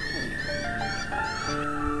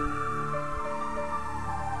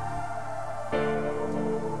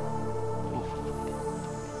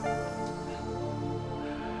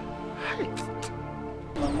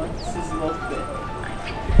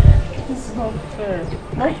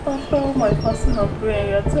 Not after all my fasting and prayer,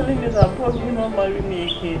 you're telling me that Bob will not marry me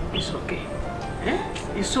again. It's okay.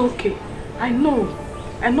 It's okay. I know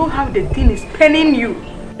how the thing is paining you.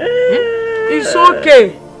 It's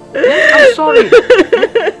okay. I'm sorry.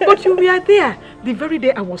 But you were there the very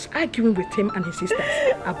day I was arguing with him and his sisters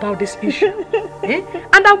about this issue.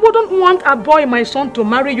 And I wouldn't want a boy, my son, to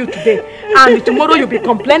marry you today and tomorrow you'll be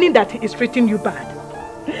complaining that he is treating you bad.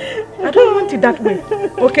 I don't want it that way.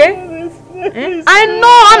 Okay? I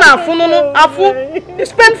know Afu.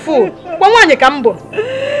 It's painful.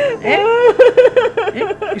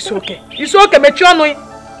 It's okay. It's okay, Mechono.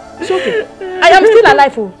 It's okay. I am still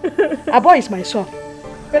alive. A boy is my son.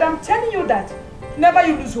 But I'm telling you that never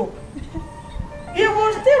you lose hope. He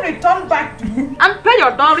will still return back to you and pay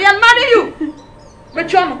your dowry and marry you.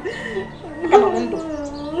 Mechono.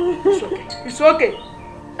 It's okay. It's okay.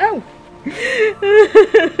 Oh.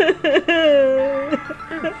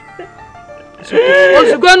 It's okay.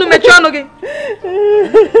 Also go to Mechono again.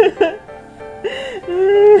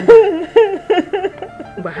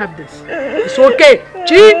 But have this. It's okay.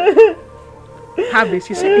 Chi. Have this.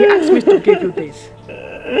 He said he asked me to give you this.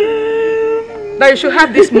 That you should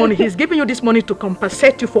have this money. He's giving you this money to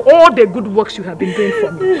compensate you for all the good works you have been doing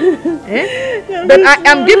for me. But I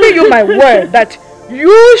am giving you my word that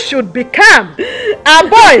you should become a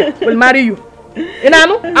boy will marry you.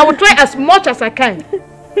 I will try as much as I can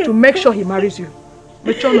to make sure he marries you.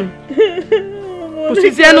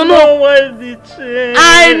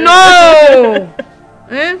 I know.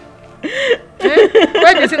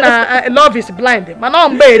 When you say love is blind, but now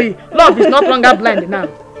love is not longer blind now.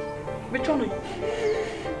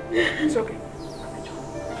 It's okay.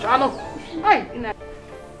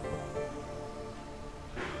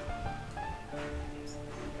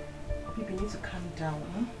 Baby, you need to calm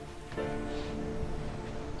down.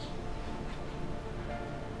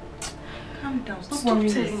 Calm down. Stop telling me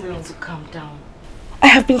to calm down. I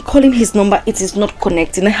have been calling his number. It is not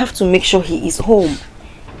connecting. I have to make sure he is home.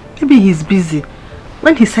 Maybe he's busy.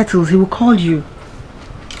 When he settles, he will call you.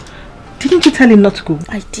 Didn't you tell him not to go?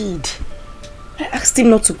 I did. I asked him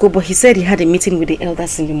not to go, but he said he had a meeting with the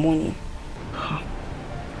elders in the morning.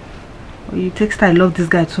 Well, you text I love this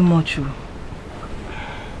guy too much.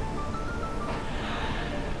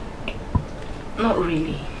 Not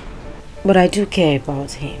really. But I do care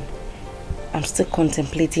about him. I'm still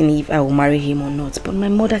contemplating if I will marry him or not. But my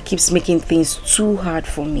mother keeps making things too hard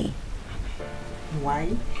for me. Why?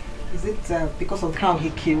 Is it because of how he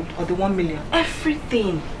killed or the 1 million?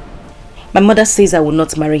 Everything. My mother says I will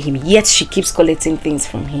not marry him, yet she keeps collecting things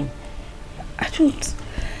from him. I don't...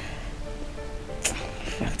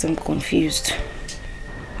 In fact, I'm confused.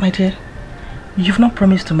 My dear, you've not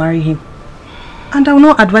promised to marry him. And I will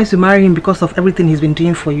not advise you marry him because of everything he's been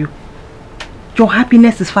doing for you. Your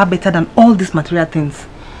happiness is far better than all these material things.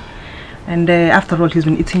 And after all, he's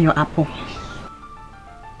been eating your apple.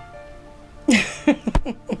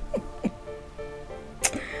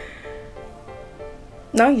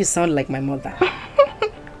 Now you sound like my mother.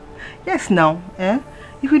 Yes, now.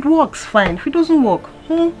 If it works, fine. If it doesn't work,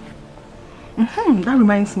 that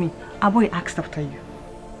reminds me. Our boy asked after you.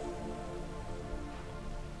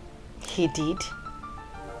 He did?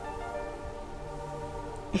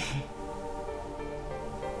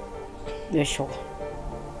 You're sure?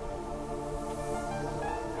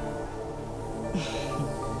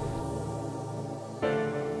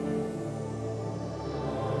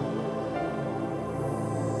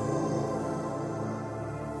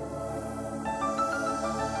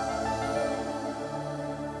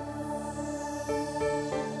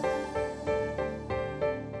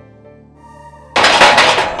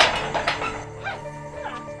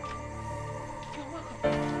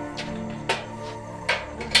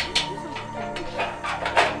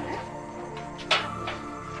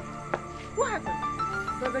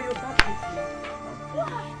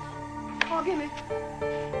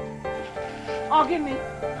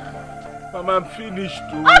 Mama, I'm finished.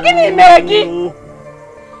 Give me Maggie.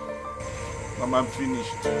 Mama, I'm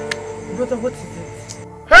finished. Brother, what is it?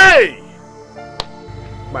 Hey!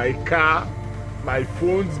 My car, my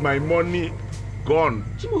phones, my money, gone.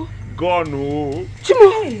 Chimo. Gone, oh.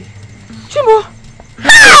 Chimo. Hey. Chimo.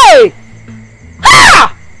 Hey!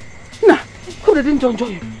 Ah! Nah, hope they didn't enjoy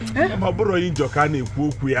you. Mama, borrow in your car.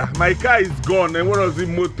 My car is gone, and what was the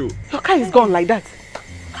motto? Your car is gone like that.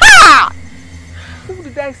 Ah! Who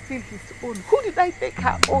did I steal his own? Who did I take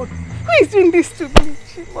her own? Who is doing this to me,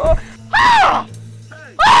 Chimo? Ah!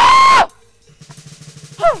 Ah!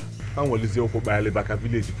 Who is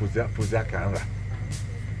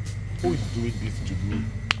doing this to me?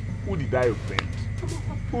 Who did I offend?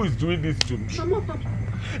 Who is doing this to me?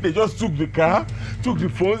 They just took the car, took the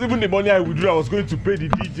phones, even the money I withdrew. I was going to pay the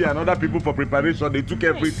DJ and other people for preparation. They took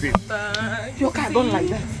everything. Your car gone like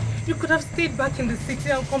that. You could have stayed back in the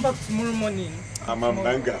city and come back tomorrow morning. Amam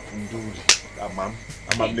banga funduri. Amam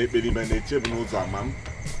nebeli meneche bunoza amam.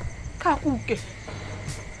 Kakuke.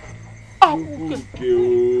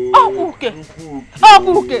 Akuke.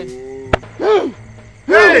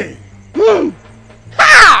 Hey!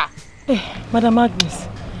 Hey, Madam Agnes,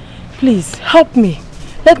 please help me.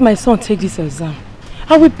 Let my son take this exam.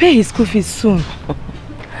 I will pay his school fees soon.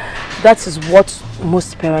 That is what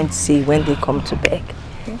most parents say when they come to beg.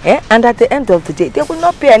 And at the end of the day, they will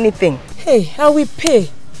not pay anything. Hey, I will pay.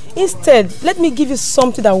 Instead, let me give you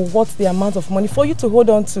something that will worth the amount of money for you to hold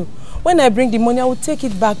on to. When I bring the money, I will take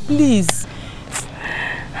it back, please.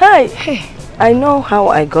 Hi. Hey, I know how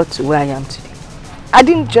I got to where I am today. I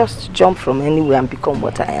didn't just jump from anywhere and become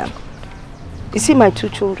what I am. You see my 2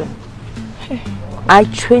 children? Hey. I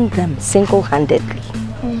trained them single-handedly.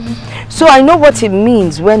 So I know what it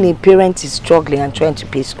means when a parent is struggling and trying to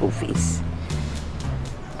pay school fees.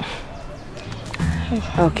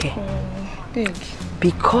 Okay. Big.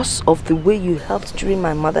 Because of the way you helped during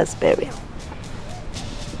my mother's burial,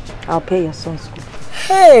 I'll pay your son's school.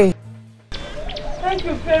 Hey! Thank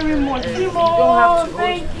you very much. You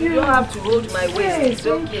don't have to hold my waist. It's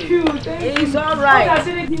okay. It's alright.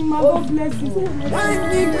 God bless you.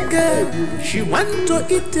 One girl, she want to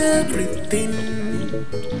eat everything.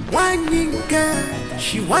 One girl,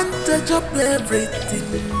 she want to chop everything.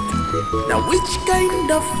 Now which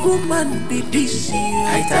kind of woman be this?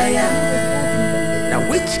 I tire. Now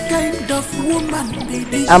which kind of woman be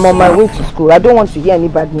this? I'm on my way to school. I don't want to hear any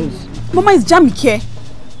bad news. Mama, it's Jamike.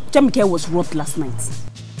 Jamike was robbed last night.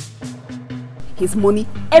 His money,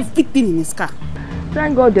 everything in his car.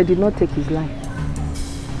 Thank God they did not take his life.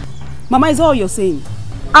 Mama, is all you're saying?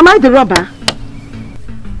 Am I the robber?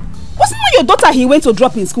 Wasn't it your daughter he went to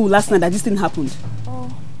drop in school last night that this thing happened? Oh.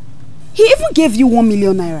 He even gave you 1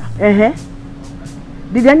 million naira.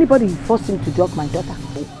 Did anybody force him to drop my daughter?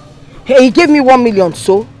 Hey, he gave me 1 million,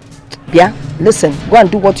 so? Yeah, listen, go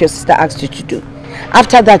and do what your sister asked you to do.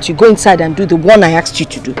 After that, you go inside and do the one I asked you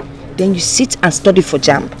to do. Then you sit and study for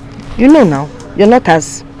JAMB. You know now, you're not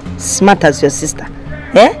as smart as your sister.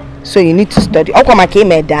 So you need to study. How come I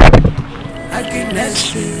came here, Dad?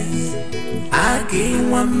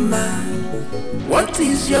 What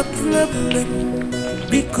is your problem?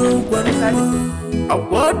 Because I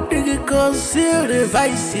want to go Borosil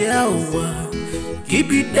revise yawa.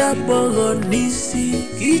 Keep it that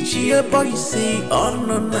Boronisi. Ichi a boy say on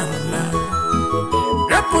no nana.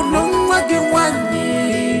 Rapo no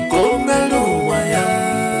wagewani. Kongalo waya.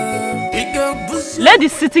 Let the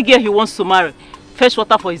city girl he wants to marry fetch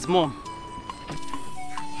water for his mom.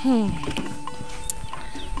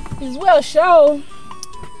 It's well, shall.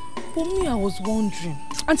 For me, I was wondering.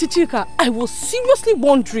 Auntie Chika, I was seriously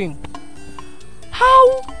wondering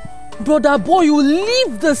how brother boy you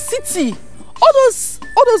leave the city. All those,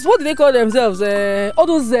 what do they call themselves? All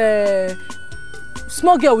those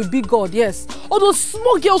small girl with big God, yes. All those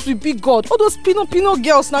small girls with big God. All those pino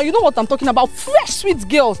girls. Now you know what I'm talking about. Fresh, sweet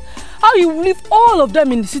girls. How you leave all of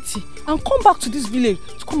them in the city and come back to this village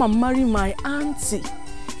to come and marry my auntie. You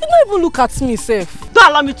don't even look at me, safe. Don't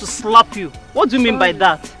allow me to slap you. What do you mean by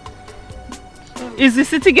that? Is the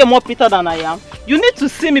city girl more bitter than I am? You need to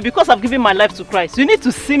see me because I've given my life to Christ. You need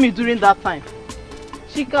to see me during that time.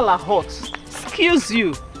 Chika la hot. Excuse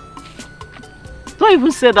you. Don't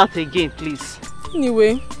even say that again, please.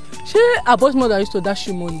 Anyway, she her boy's mother used to dash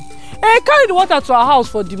you money. Hey, carry the water to her house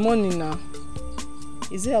for the money now.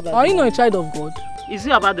 Is it about Are you not a child of God? Is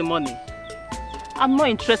it about the money? I'm not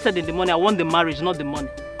interested in the money. I want the marriage, not the money.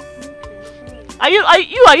 Are you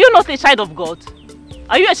not a child of God?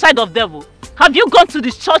 Are you a child of devil? Have you gone to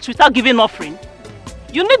this church without giving offering?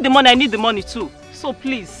 You need the money, I need the money too. So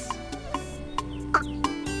please.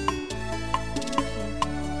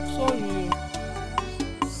 Sorry.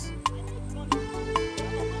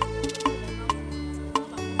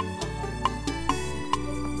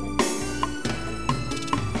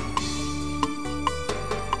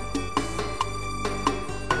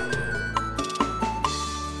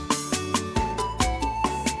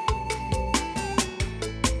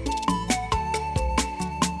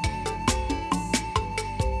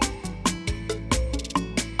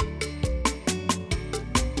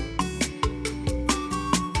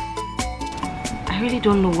 I really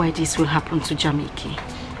don't know why this will happen to Jamike.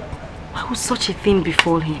 Why would such a thing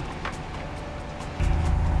befall him?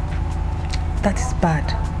 That is bad.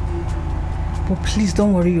 But please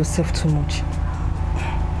don't worry yourself too much.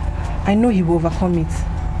 I know he will overcome it.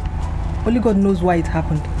 Only God knows why it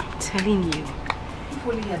happened. I'm telling you. If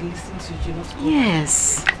only he had listened to you, not to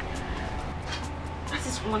Yes. That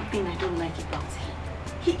is one thing I don't like about him.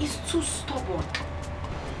 He is too stubborn.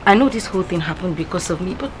 I know this whole thing happened because of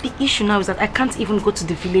me, but the issue now is that I can't even go to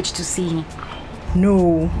the village to see him.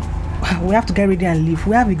 No. We have to get ready and leave.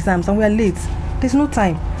 We have exams and we are late. There's no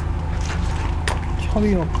time.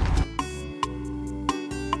 Hurry up.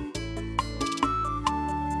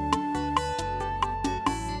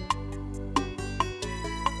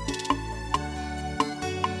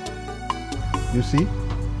 You see?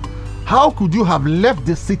 How could you have left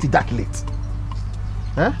the city that late?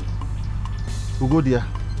 Eh? We'll go there.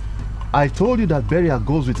 I told you that burial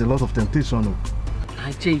goes with a lot of temptation.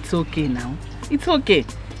 Ajay, it's okay now. It's okay.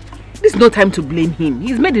 This is no time to blame him.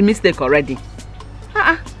 He's made a mistake already.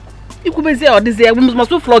 You could be there or this day. We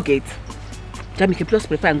must flog it. Jamike, please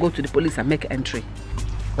prepare and go to the police and make entry.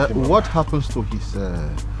 What happens to his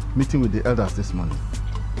meeting with the elders this morning?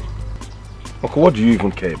 Uncle, what do you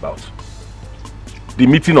even care about? The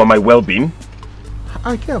meeting or my well-being?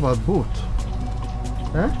 I care about both.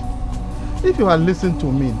 Eh? If you had listened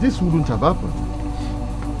to me, this wouldn't have happened.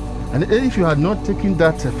 And if you had not taken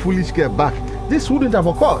that foolish girl back, this wouldn't have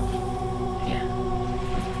occurred. Yeah.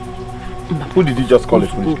 Who did you just call a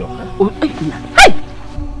foolish girl? Hey!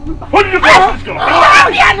 Who did you call a foolish girl? What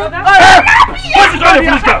did you call a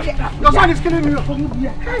foolish girl? Your son is killing me.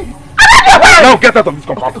 Hey! Now get out of this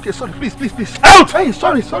compound. Okay, sorry, please. Out! Hey,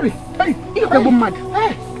 sorry. Hey! You go mad.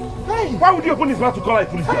 Hey! Why would you open his mouth to call her a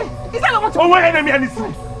foolish girl? Is that what? Oh, my enemy and his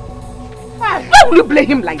sin. Why will you blame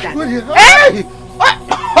him like that? Hey!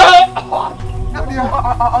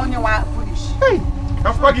 On your wife, foolish. Hey!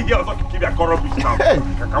 I'm fucking girls not keep their corrupt bitch now. Hey!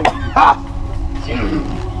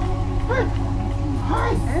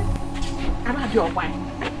 Around your way.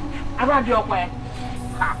 Around your way.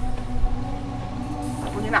 Ha.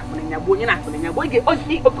 You're not putting your boy, you're not putting your boy. Get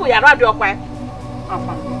around your way.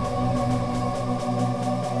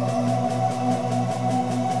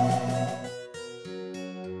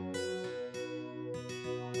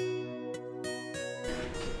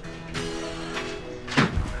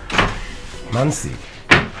 Nancy.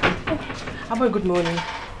 Abba, good morning.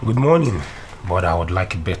 Good morning. But I would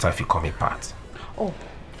like it better if you call me Pat. Oh,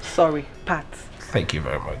 sorry, Pat. Thank you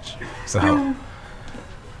very much. So how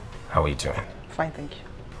are you doing? Fine, thank you.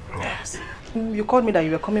 Yes. You called me that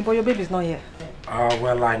you were coming, but your baby's not here.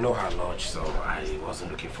 Well, I know her lodge, so I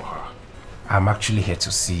wasn't looking for her. I'm actually here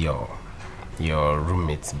to see your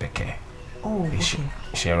roommate, Beke. Oh, okay. Is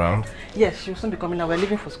she around? Yes, she will soon be coming now. We're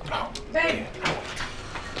leaving for school. Babe!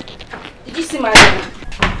 Did you see my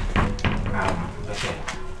Okay.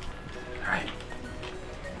 Hi.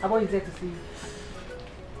 Abo is there to see you.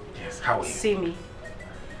 Yes, how are you? See me.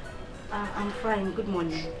 I'm fine. Good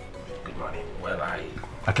morning. Good morning. Well,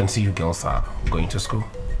 I can see you girls are going to school.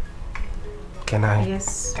 Can I?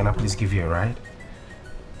 Yes. Can I please give you a ride?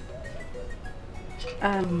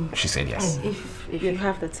 She said yes. If you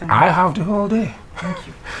have the time. I have the whole day. Thank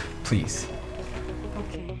you. Please.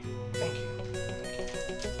 Okay. Thank you.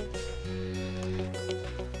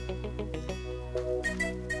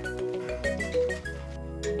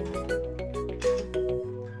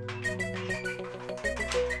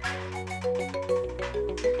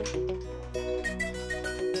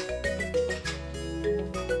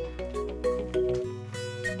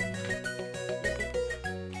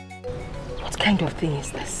 What kind of thing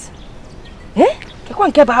is this? Eh?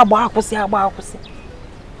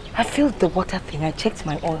 I filled the water thing. I checked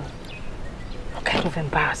my oil. What kind of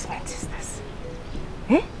embarrassment is this?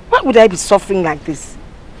 Eh? Why would I be suffering like this?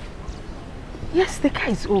 Yes, the guy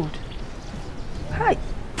is old. Hi.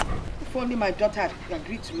 If only my daughter had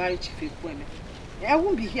agreed to marry Chief Ekweme, I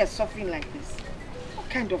wouldn't be here suffering like this. What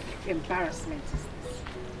kind of embarrassment is this?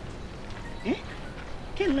 Eh?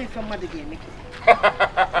 Can't know if your mother will make it.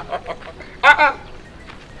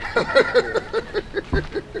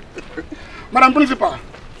 Madam Principal,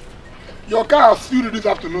 your car has due this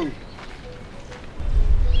afternoon.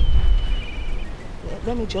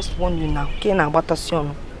 Let me just warn you now.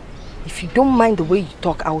 If you don't mind the way you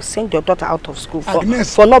talk, I will send your daughter out of school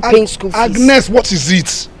for not paying school fees. Agnes, what is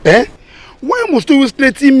it? Eh? Why must you always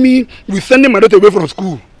threaten me with sending my daughter away from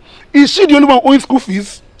school? Is she the only one owing school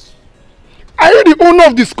fees? Are you the owner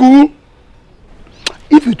of the school?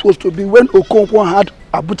 If it was to be when Okonkwo had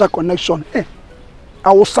Abuja connection,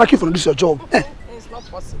 I will sack you from this your job. It's not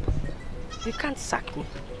possible. You can't sack me.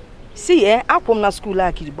 See, I'm from the school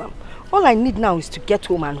like Kiribam. All I need now is to get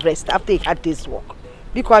home and rest after a hard day's work.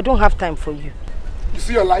 Because I don't have time for you. You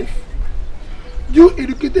see your life? You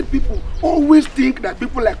educated people always think that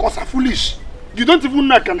people like us are foolish. You don't even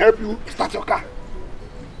know I can help you start your car.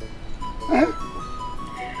 You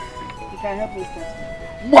can help me start.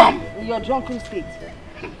 Wham! In your drunken state.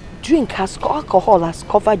 Alcohol has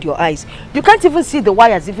covered your eyes. You can't even see the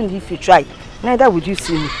wires even if you try. Neither would you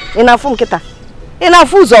see me.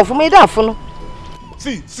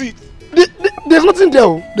 See, there's nothing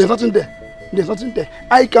there. There's nothing there. There's nothing there.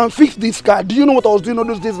 I can fix this car. Do you know what I was doing all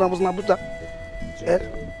those days when I was in Abuja?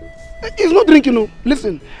 It's not drinking, no.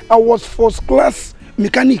 Listen, I was first class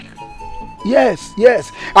mechanic. Yes.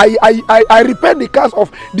 I repaired the cars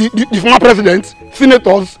of the former presidents,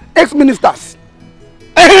 senators, ex-ministers.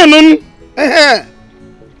 Okay.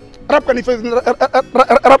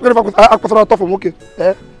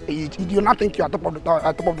 You do not think you're top of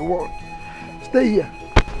the world. Stay here.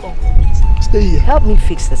 Stay here. Help me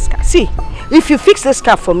fix this car. See, if you fix this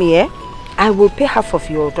car for me, I will pay half of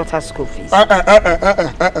your daughter's school fees.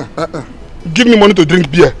 Give me money to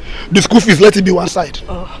drink beer. The school fees, let it be one side.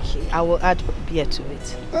 Okay, I will add beer to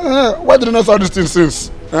it. Why did you not start this thing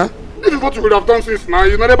since? This is what you would have done since now.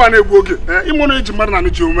 You're not able to go.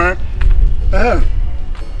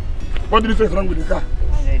 What did you say is wrong with the car?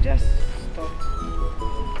 They just stopped.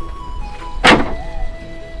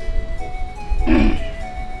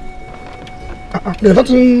 There's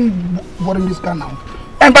nothing worrying this car now.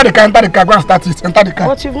 Enter the car, go and start it. Enter the car.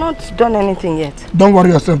 But you've not done anything yet. Don't worry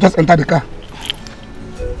yourself, just enter the car.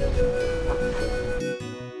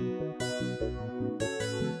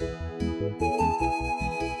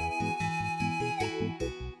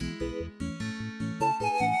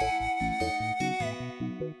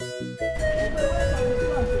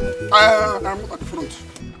 I'm at the front.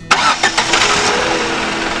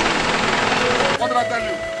 What did I tell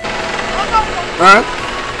you?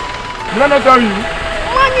 Did I not tell you?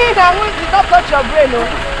 Money that did not touch your brain, no.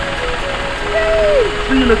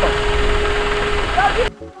 See you later.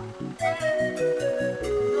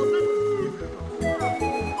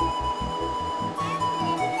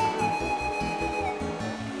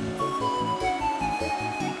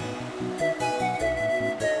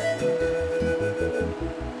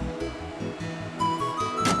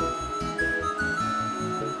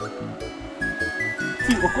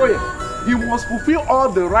 See, Okoye, he must fulfill all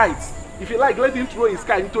the rights. If you like, let him throw his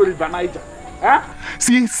car into River Niger. Huh?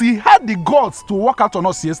 See, he had the guts to walk out on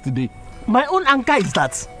us yesterday. My own anger is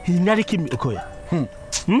that he nearly killed me, Okoye.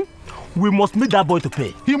 We must make that boy to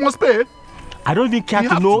pay. He must pay? I don't even care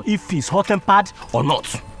to know if he's hot-tempered or not.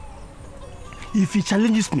 If he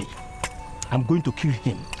challenges me, I'm going to kill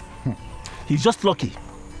him. He's just lucky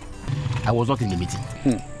I was not in the meeting.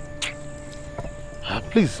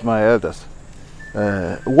 Please, my elders,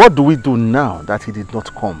 what do we do now that he did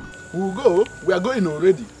not come? We'll go. We are going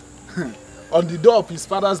already. On the day of his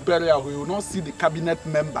father's burial, we will not see the cabinet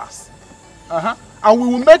members. And we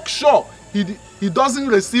will make sure he doesn't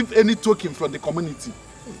receive any token from the community.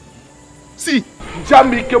 See,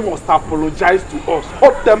 Jamike must apologize to us,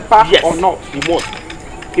 hot temper or not. He must.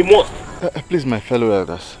 He must. Please, my fellow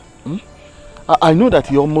elders, I know that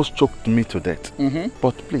he almost choked me to death.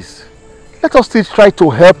 But please, let us still try to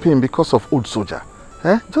help him because of old soldier.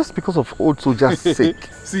 Just because of old soldier's sake.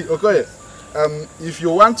 See, Okoye, if you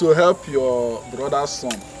want to help your brother's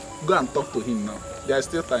son, go and talk to him now. There is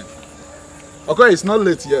still time. Okoye, it's not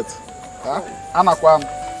late yet. Anakwan.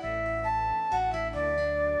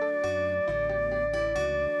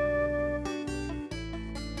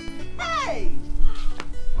 Hey!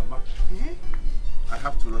 Mama, I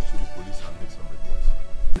have to rush to the police and make some reports.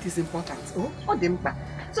 It is important. Oh, them back.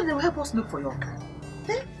 So they will help us look for your car.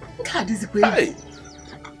 Car is Hey!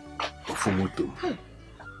 Fumoto. Hey.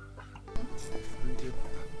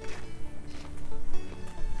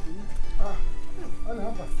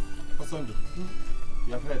 Osondo,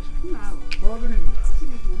 you have heard?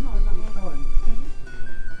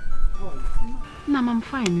 Nam, I'm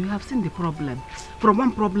fine. You have seen the problem. From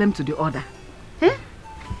one problem to the other.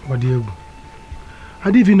 What do you? I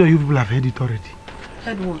didn't even know you people have heard it already.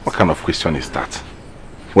 Heard what? What kind of question is that?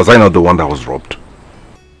 Was I not the one that was robbed?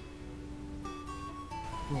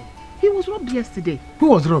 He was robbed yesterday. Who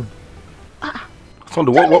was robbed?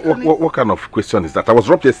 Sondo, what kind of question is that? I was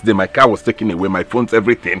robbed yesterday, my car was taken away, my phones,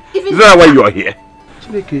 everything. Is that why you are here?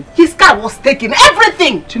 Chineke. His car was taken,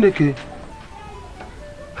 everything! Chineke.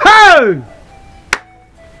 Hey!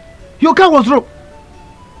 Your car was robbed.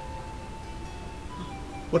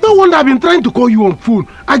 No wonder I've been trying to call you on phone.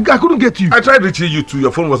 I couldn't get you. I tried reaching you too,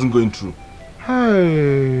 your phone wasn't going through.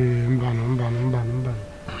 Hey, Mbano.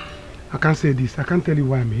 I can't say this. I can't tell you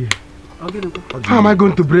why I'm here. How am I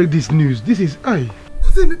going to break this news? This is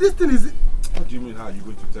This thing is. What do you mean? How are you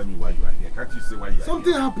going to tell me why you are here? Can't you say why you are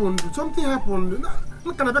Something here? happened. Something happened.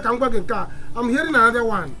 I'm hearing another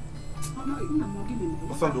one.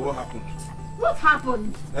 Osondo, what happened? What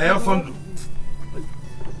happened? Hey, Osondo.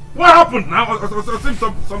 What happened now?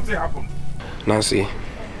 Something happened. Nancy,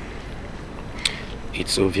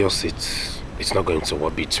 it's obvious it's not going to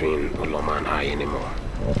work between Uloma and I anymore.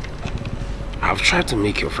 I've tried to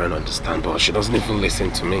make your friend understand, but she doesn't even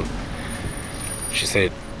listen to me. She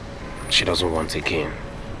said she doesn't want again,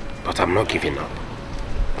 but I'm not giving up.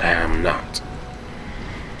 I am not.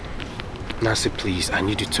 Nancy, please, I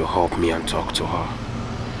need you to help me and talk to her.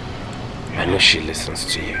 I know she listens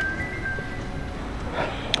to you.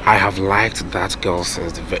 I have liked that girl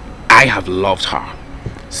since I have loved her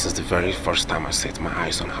since the very first time I set my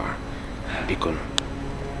eyes on her. Bikun.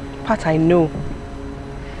 Pat, I know.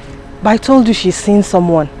 But I told you she's seen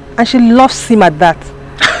someone and she loves him at that.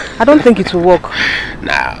 I don't think it will work.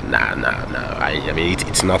 No. I mean,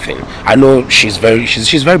 it's nothing. I know she's very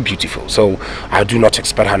beautiful, so I do not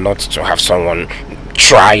expect her not to have someone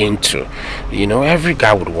trying to. You know, every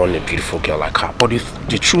guy would want a beautiful girl like her. But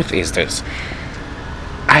the truth is this.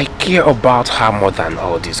 I care about her more than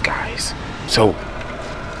all these guys. So,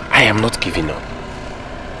 I am not giving up.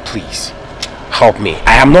 Please, help me.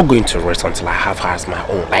 I am not going to rest until I have her as my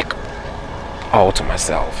own, like, all to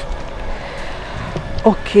myself.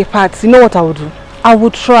 Okay, Pat, you know what I will do? I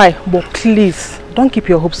will try, but please, don't keep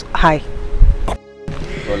your hopes high.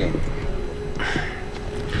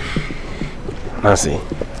 Nancy,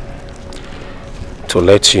 to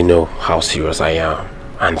let you know how serious I am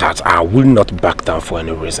and that I will not back down for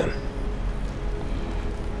any reason.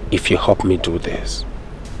 If you help me do this,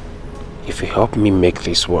 if you help me make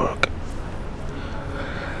this work,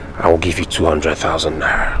 I will give you 200,000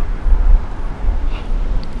 naira.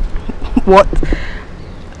 What?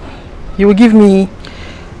 You will give me...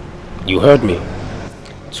 You heard me.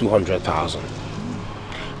 200,000.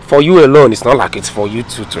 For you alone, it's not like it's for you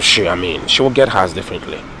two to share. I mean, she will get hers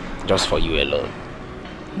differently. Just for you alone.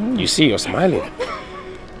 You see, you're smiling.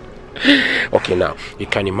 Okay, now, you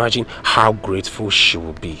can imagine how grateful she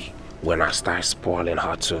will be when I start spoiling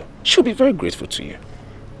her too. She'll be very grateful to you.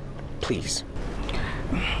 Please.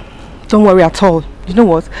 Don't worry at all. You know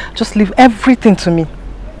what? Just leave everything to me.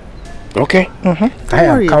 Okay. I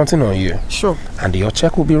am counting on you. Sure. And your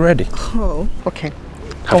check will be ready. Oh, okay.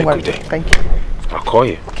 Have a good day. Thank you. I'll call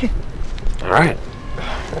you. Okay. All right.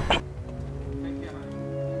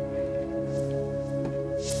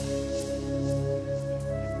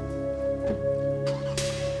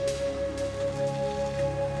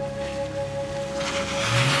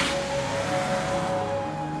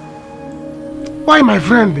 Why, my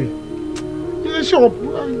friend? In the shop.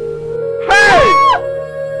 Hey!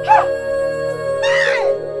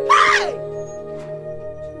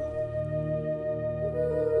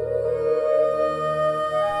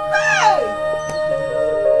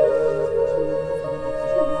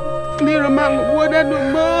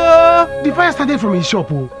 The fire started from his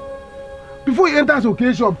shop. Oh. Before he enters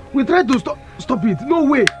okay shop, we tried to stop it. No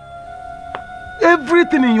way.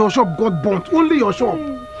 Everything in your shop got burnt. Only your shop.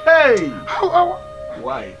 Hey! How?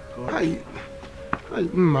 Why?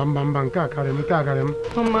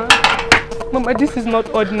 Mama, this is not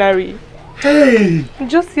ordinary. Hey!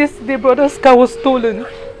 Just yesterday, brother's car was stolen.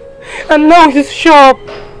 And now his shop.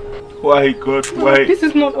 Why, God? Why? This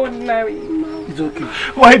is not ordinary. It's okay.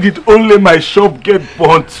 Why did only my shop get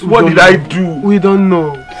burnt? What did I do? We don't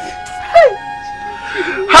know.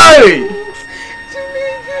 Hey!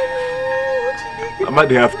 Mama,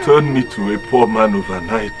 they have turned me to a poor man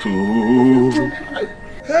overnight too.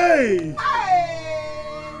 Hey!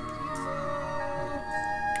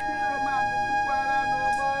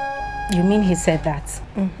 You mean he said that?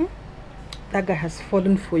 Mm-hmm. That guy has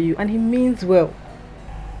fallen for you and he means well.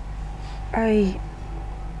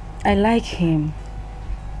 I like him,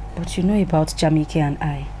 but you know about Jamike and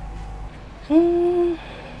I.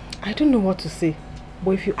 I don't know what to say,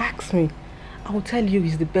 but if you ask me, I will tell you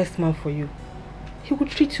he's the best man for you. He will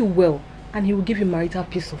treat you well and he will give you marital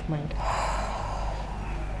peace of mind.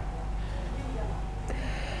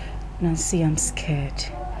 Nancy, I'm scared.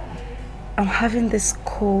 I'm having this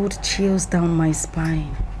cold chills down my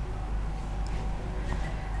spine.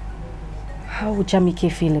 How would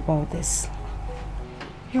Jamike feel about this?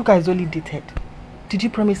 You guys only dated. Did you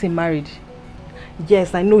promise him marriage?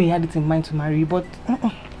 Yes, I know he had it in mind to marry you, but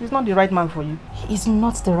he's not the right man for you. He's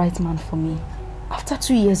not the right man for me. After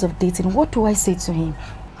 2 years of dating, what do I say to him?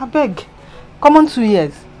 I beg. Come on, 2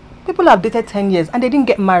 years. People have dated 10 years and they didn't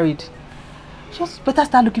get married. Just better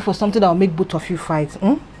start looking for something that will make both of you fight.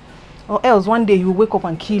 Or else one day he will wake up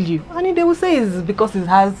and kill you. And they will say it's because he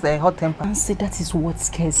has a hot temper. And see, that is what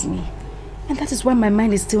scares me. And that is why my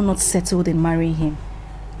mind is still not settled in marrying him.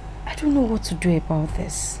 I don't know what to do about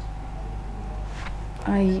this.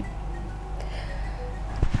 I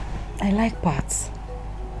like Pat.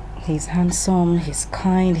 He's handsome, he's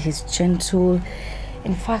kind, he's gentle.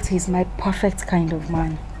 In fact, he's my perfect kind of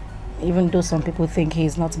man. Even though some people think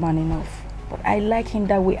he's not man enough. But I like him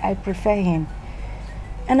that way, I prefer him.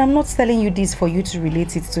 And I'm not telling you this for you to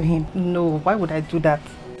relate it to him. No, why would I do that?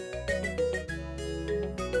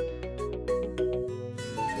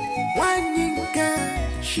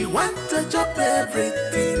 She want to chop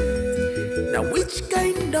everything. Now which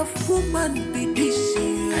kind of woman be this?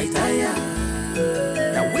 I tire.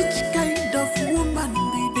 Now which kind of woman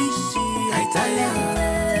be this? I tire.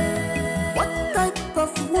 What type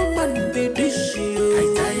of woman be this? I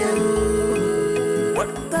tire. What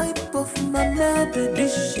type of mama be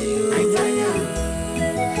this? I tire.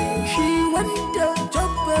 She want to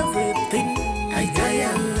chop everything. I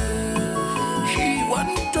tire. She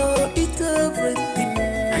want to eat everything.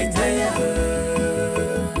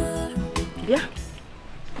 Yeah.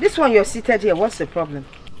 This one you're seated here, what's the problem?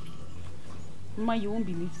 Ma, you won't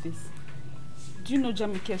believe this. Do you know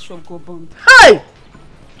Jamike's shop got burned? Hey!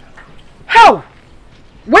 How?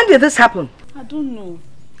 When did this happen? I don't know.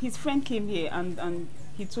 His friend came here and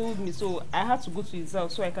he told me, so I had to go to his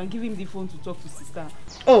house so I can give him the phone to talk to sister.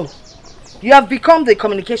 Oh, you have become the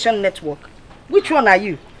communication network. Which one are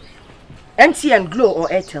you? MTN, Glow or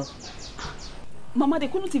Airtel? Mama, they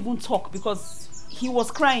couldn't even talk because he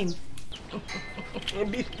was crying.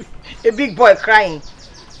 a big boy crying.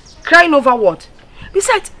 Crying over what?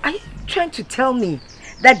 Besides, are you trying to tell me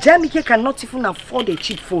that Jamike cannot even afford a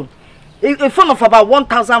cheap phone? A phone of about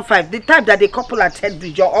 1,500, the type that the couple at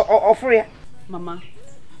Headbridge or Freya? Mama,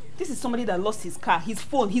 this is somebody that lost his car, his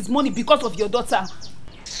phone, his money because of your daughter.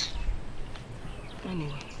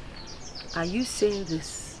 Anyway, are you saying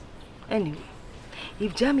this? Anyway,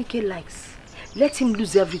 if Jamike likes, let him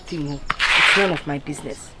lose everything. It's none of my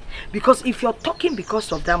business. Because if you're talking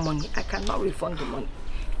because of that money, I cannot refund the money.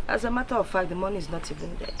 As a matter of fact, the money is not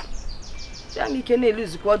even there. Jamike may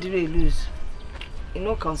lose, what do they lose? It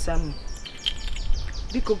no concern me.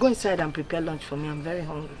 Biko, go inside and prepare lunch for me. I'm very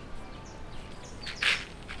hungry.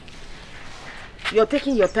 You're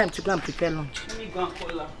taking your time to go and prepare lunch. Let me go and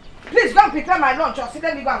call her. Please go and prepare my lunch or see,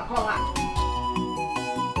 let me go and call her.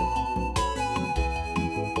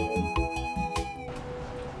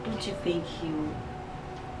 Don't you think he'll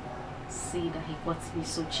say that he got me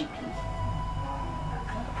so cheaply?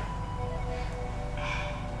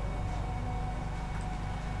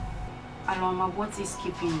 Aloma, what is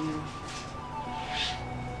keeping you?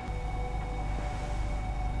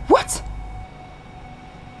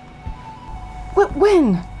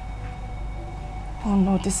 When? Oh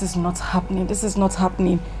no, this is not happening. This is not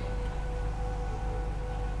happening.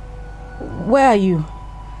 Where are you?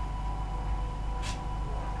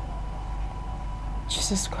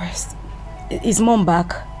 Jesus Christ. Is Mom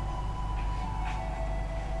back?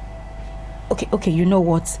 Okay, you know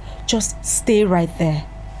what? Just stay right there,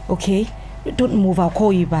 okay? Don't move, I'll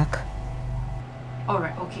call you back.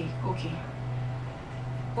 Alright, okay.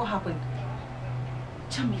 What happened?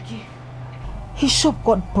 Chamiki. His shop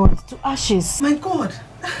got burnt to ashes. My God!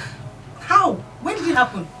 How? When did it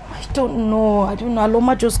happen? I don't know.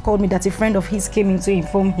 Aloma just called me that a friend of his came in to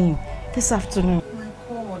inform him this afternoon. My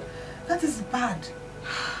God, that is bad.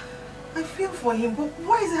 I feel for him, but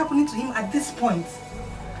why is it happening to him at this point?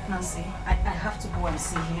 Nancy, I have to go and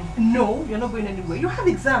see him. No, you're not going anywhere. You have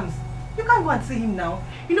exams. You can't go and see him now.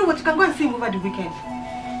 You know what? You can go and see him over the weekend.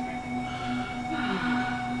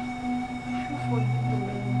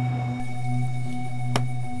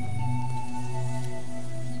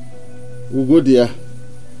 Ugo dear,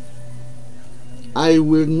 I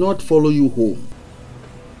will not follow you home.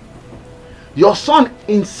 Your son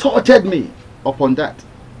insulted me upon that.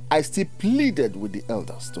 I still pleaded with the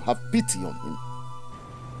elders to have pity on him.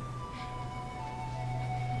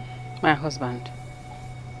 My husband.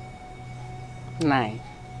 Nai.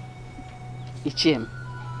 Ichiem.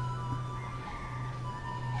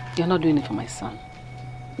 You're not doing it for my son.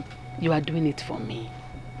 You are doing it for me.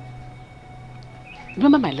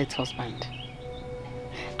 Remember my late husband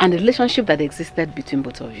and the relationship that existed between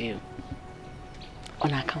both of you.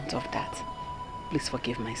 On account of that, please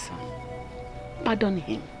forgive my son. Pardon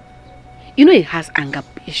him. You know he has anger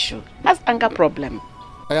issue, has anger problem.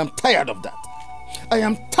 I am tired of that. I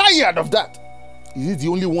am tired of that. Is he the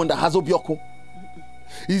only one that has Obioko?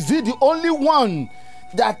 Is he the only one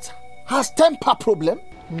that has temper problem?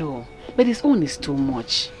 No, but his own is too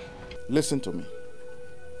much. Listen to me.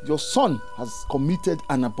 Your son has committed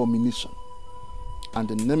an abomination and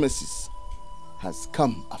the nemesis has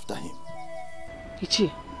come after him.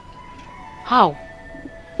 Ichi, how?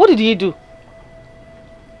 What did he do?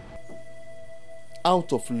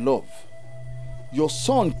 Out of love, your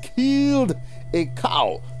son killed a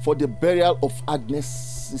cow for the burial of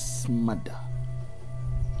Agnes's mother,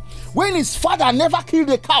 when his father never killed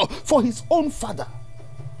a cow for his own father.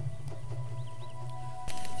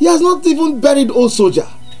 He has not even buried old soldier,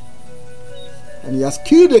 and he has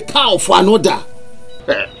killed a cow for another.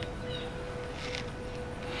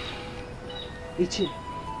 Ichi,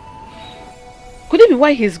 could it be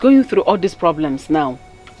why he's going through all these problems now?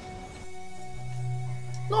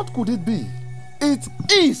 Not could it be. It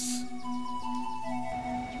is.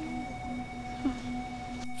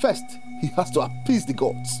 First, he has to appease the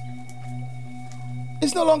gods.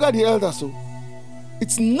 It's no longer the elders, so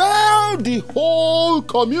it's now the whole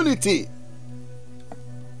community.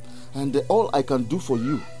 And all I can do for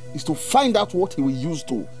you is to find out what he will use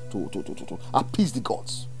to appease the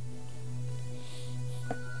gods.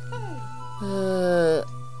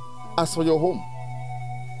 As for your home,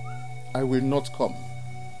 I will not come.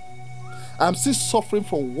 I'm still suffering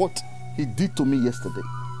from what he did to me yesterday.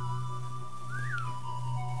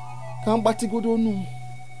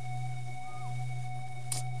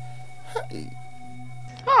 Hey.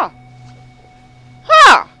 Ha!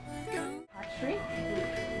 Ha! Patrick,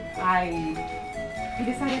 you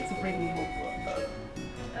decided to bring me home.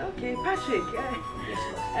 Okay, Patrick.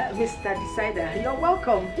 Mr. Decider, you're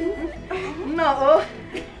welcome. No,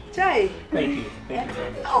 Chai. Thank you very much.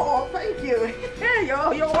 Oh, thank you.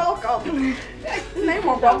 You're welcome. Name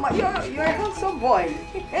of Grandma, you're a handsome boy.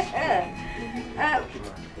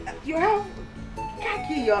 You have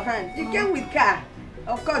khaki in your hand. You came with car.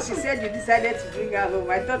 Of course, you said you decided to bring her home.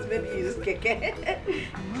 I thought maybe you used keke.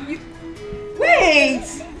 Wait!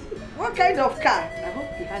 What kind of car? I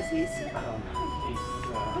hope he has AC.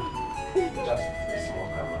 It's just a small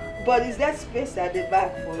camera. But is there space at the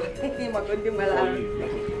back for him? For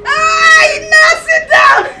you. Ay, no!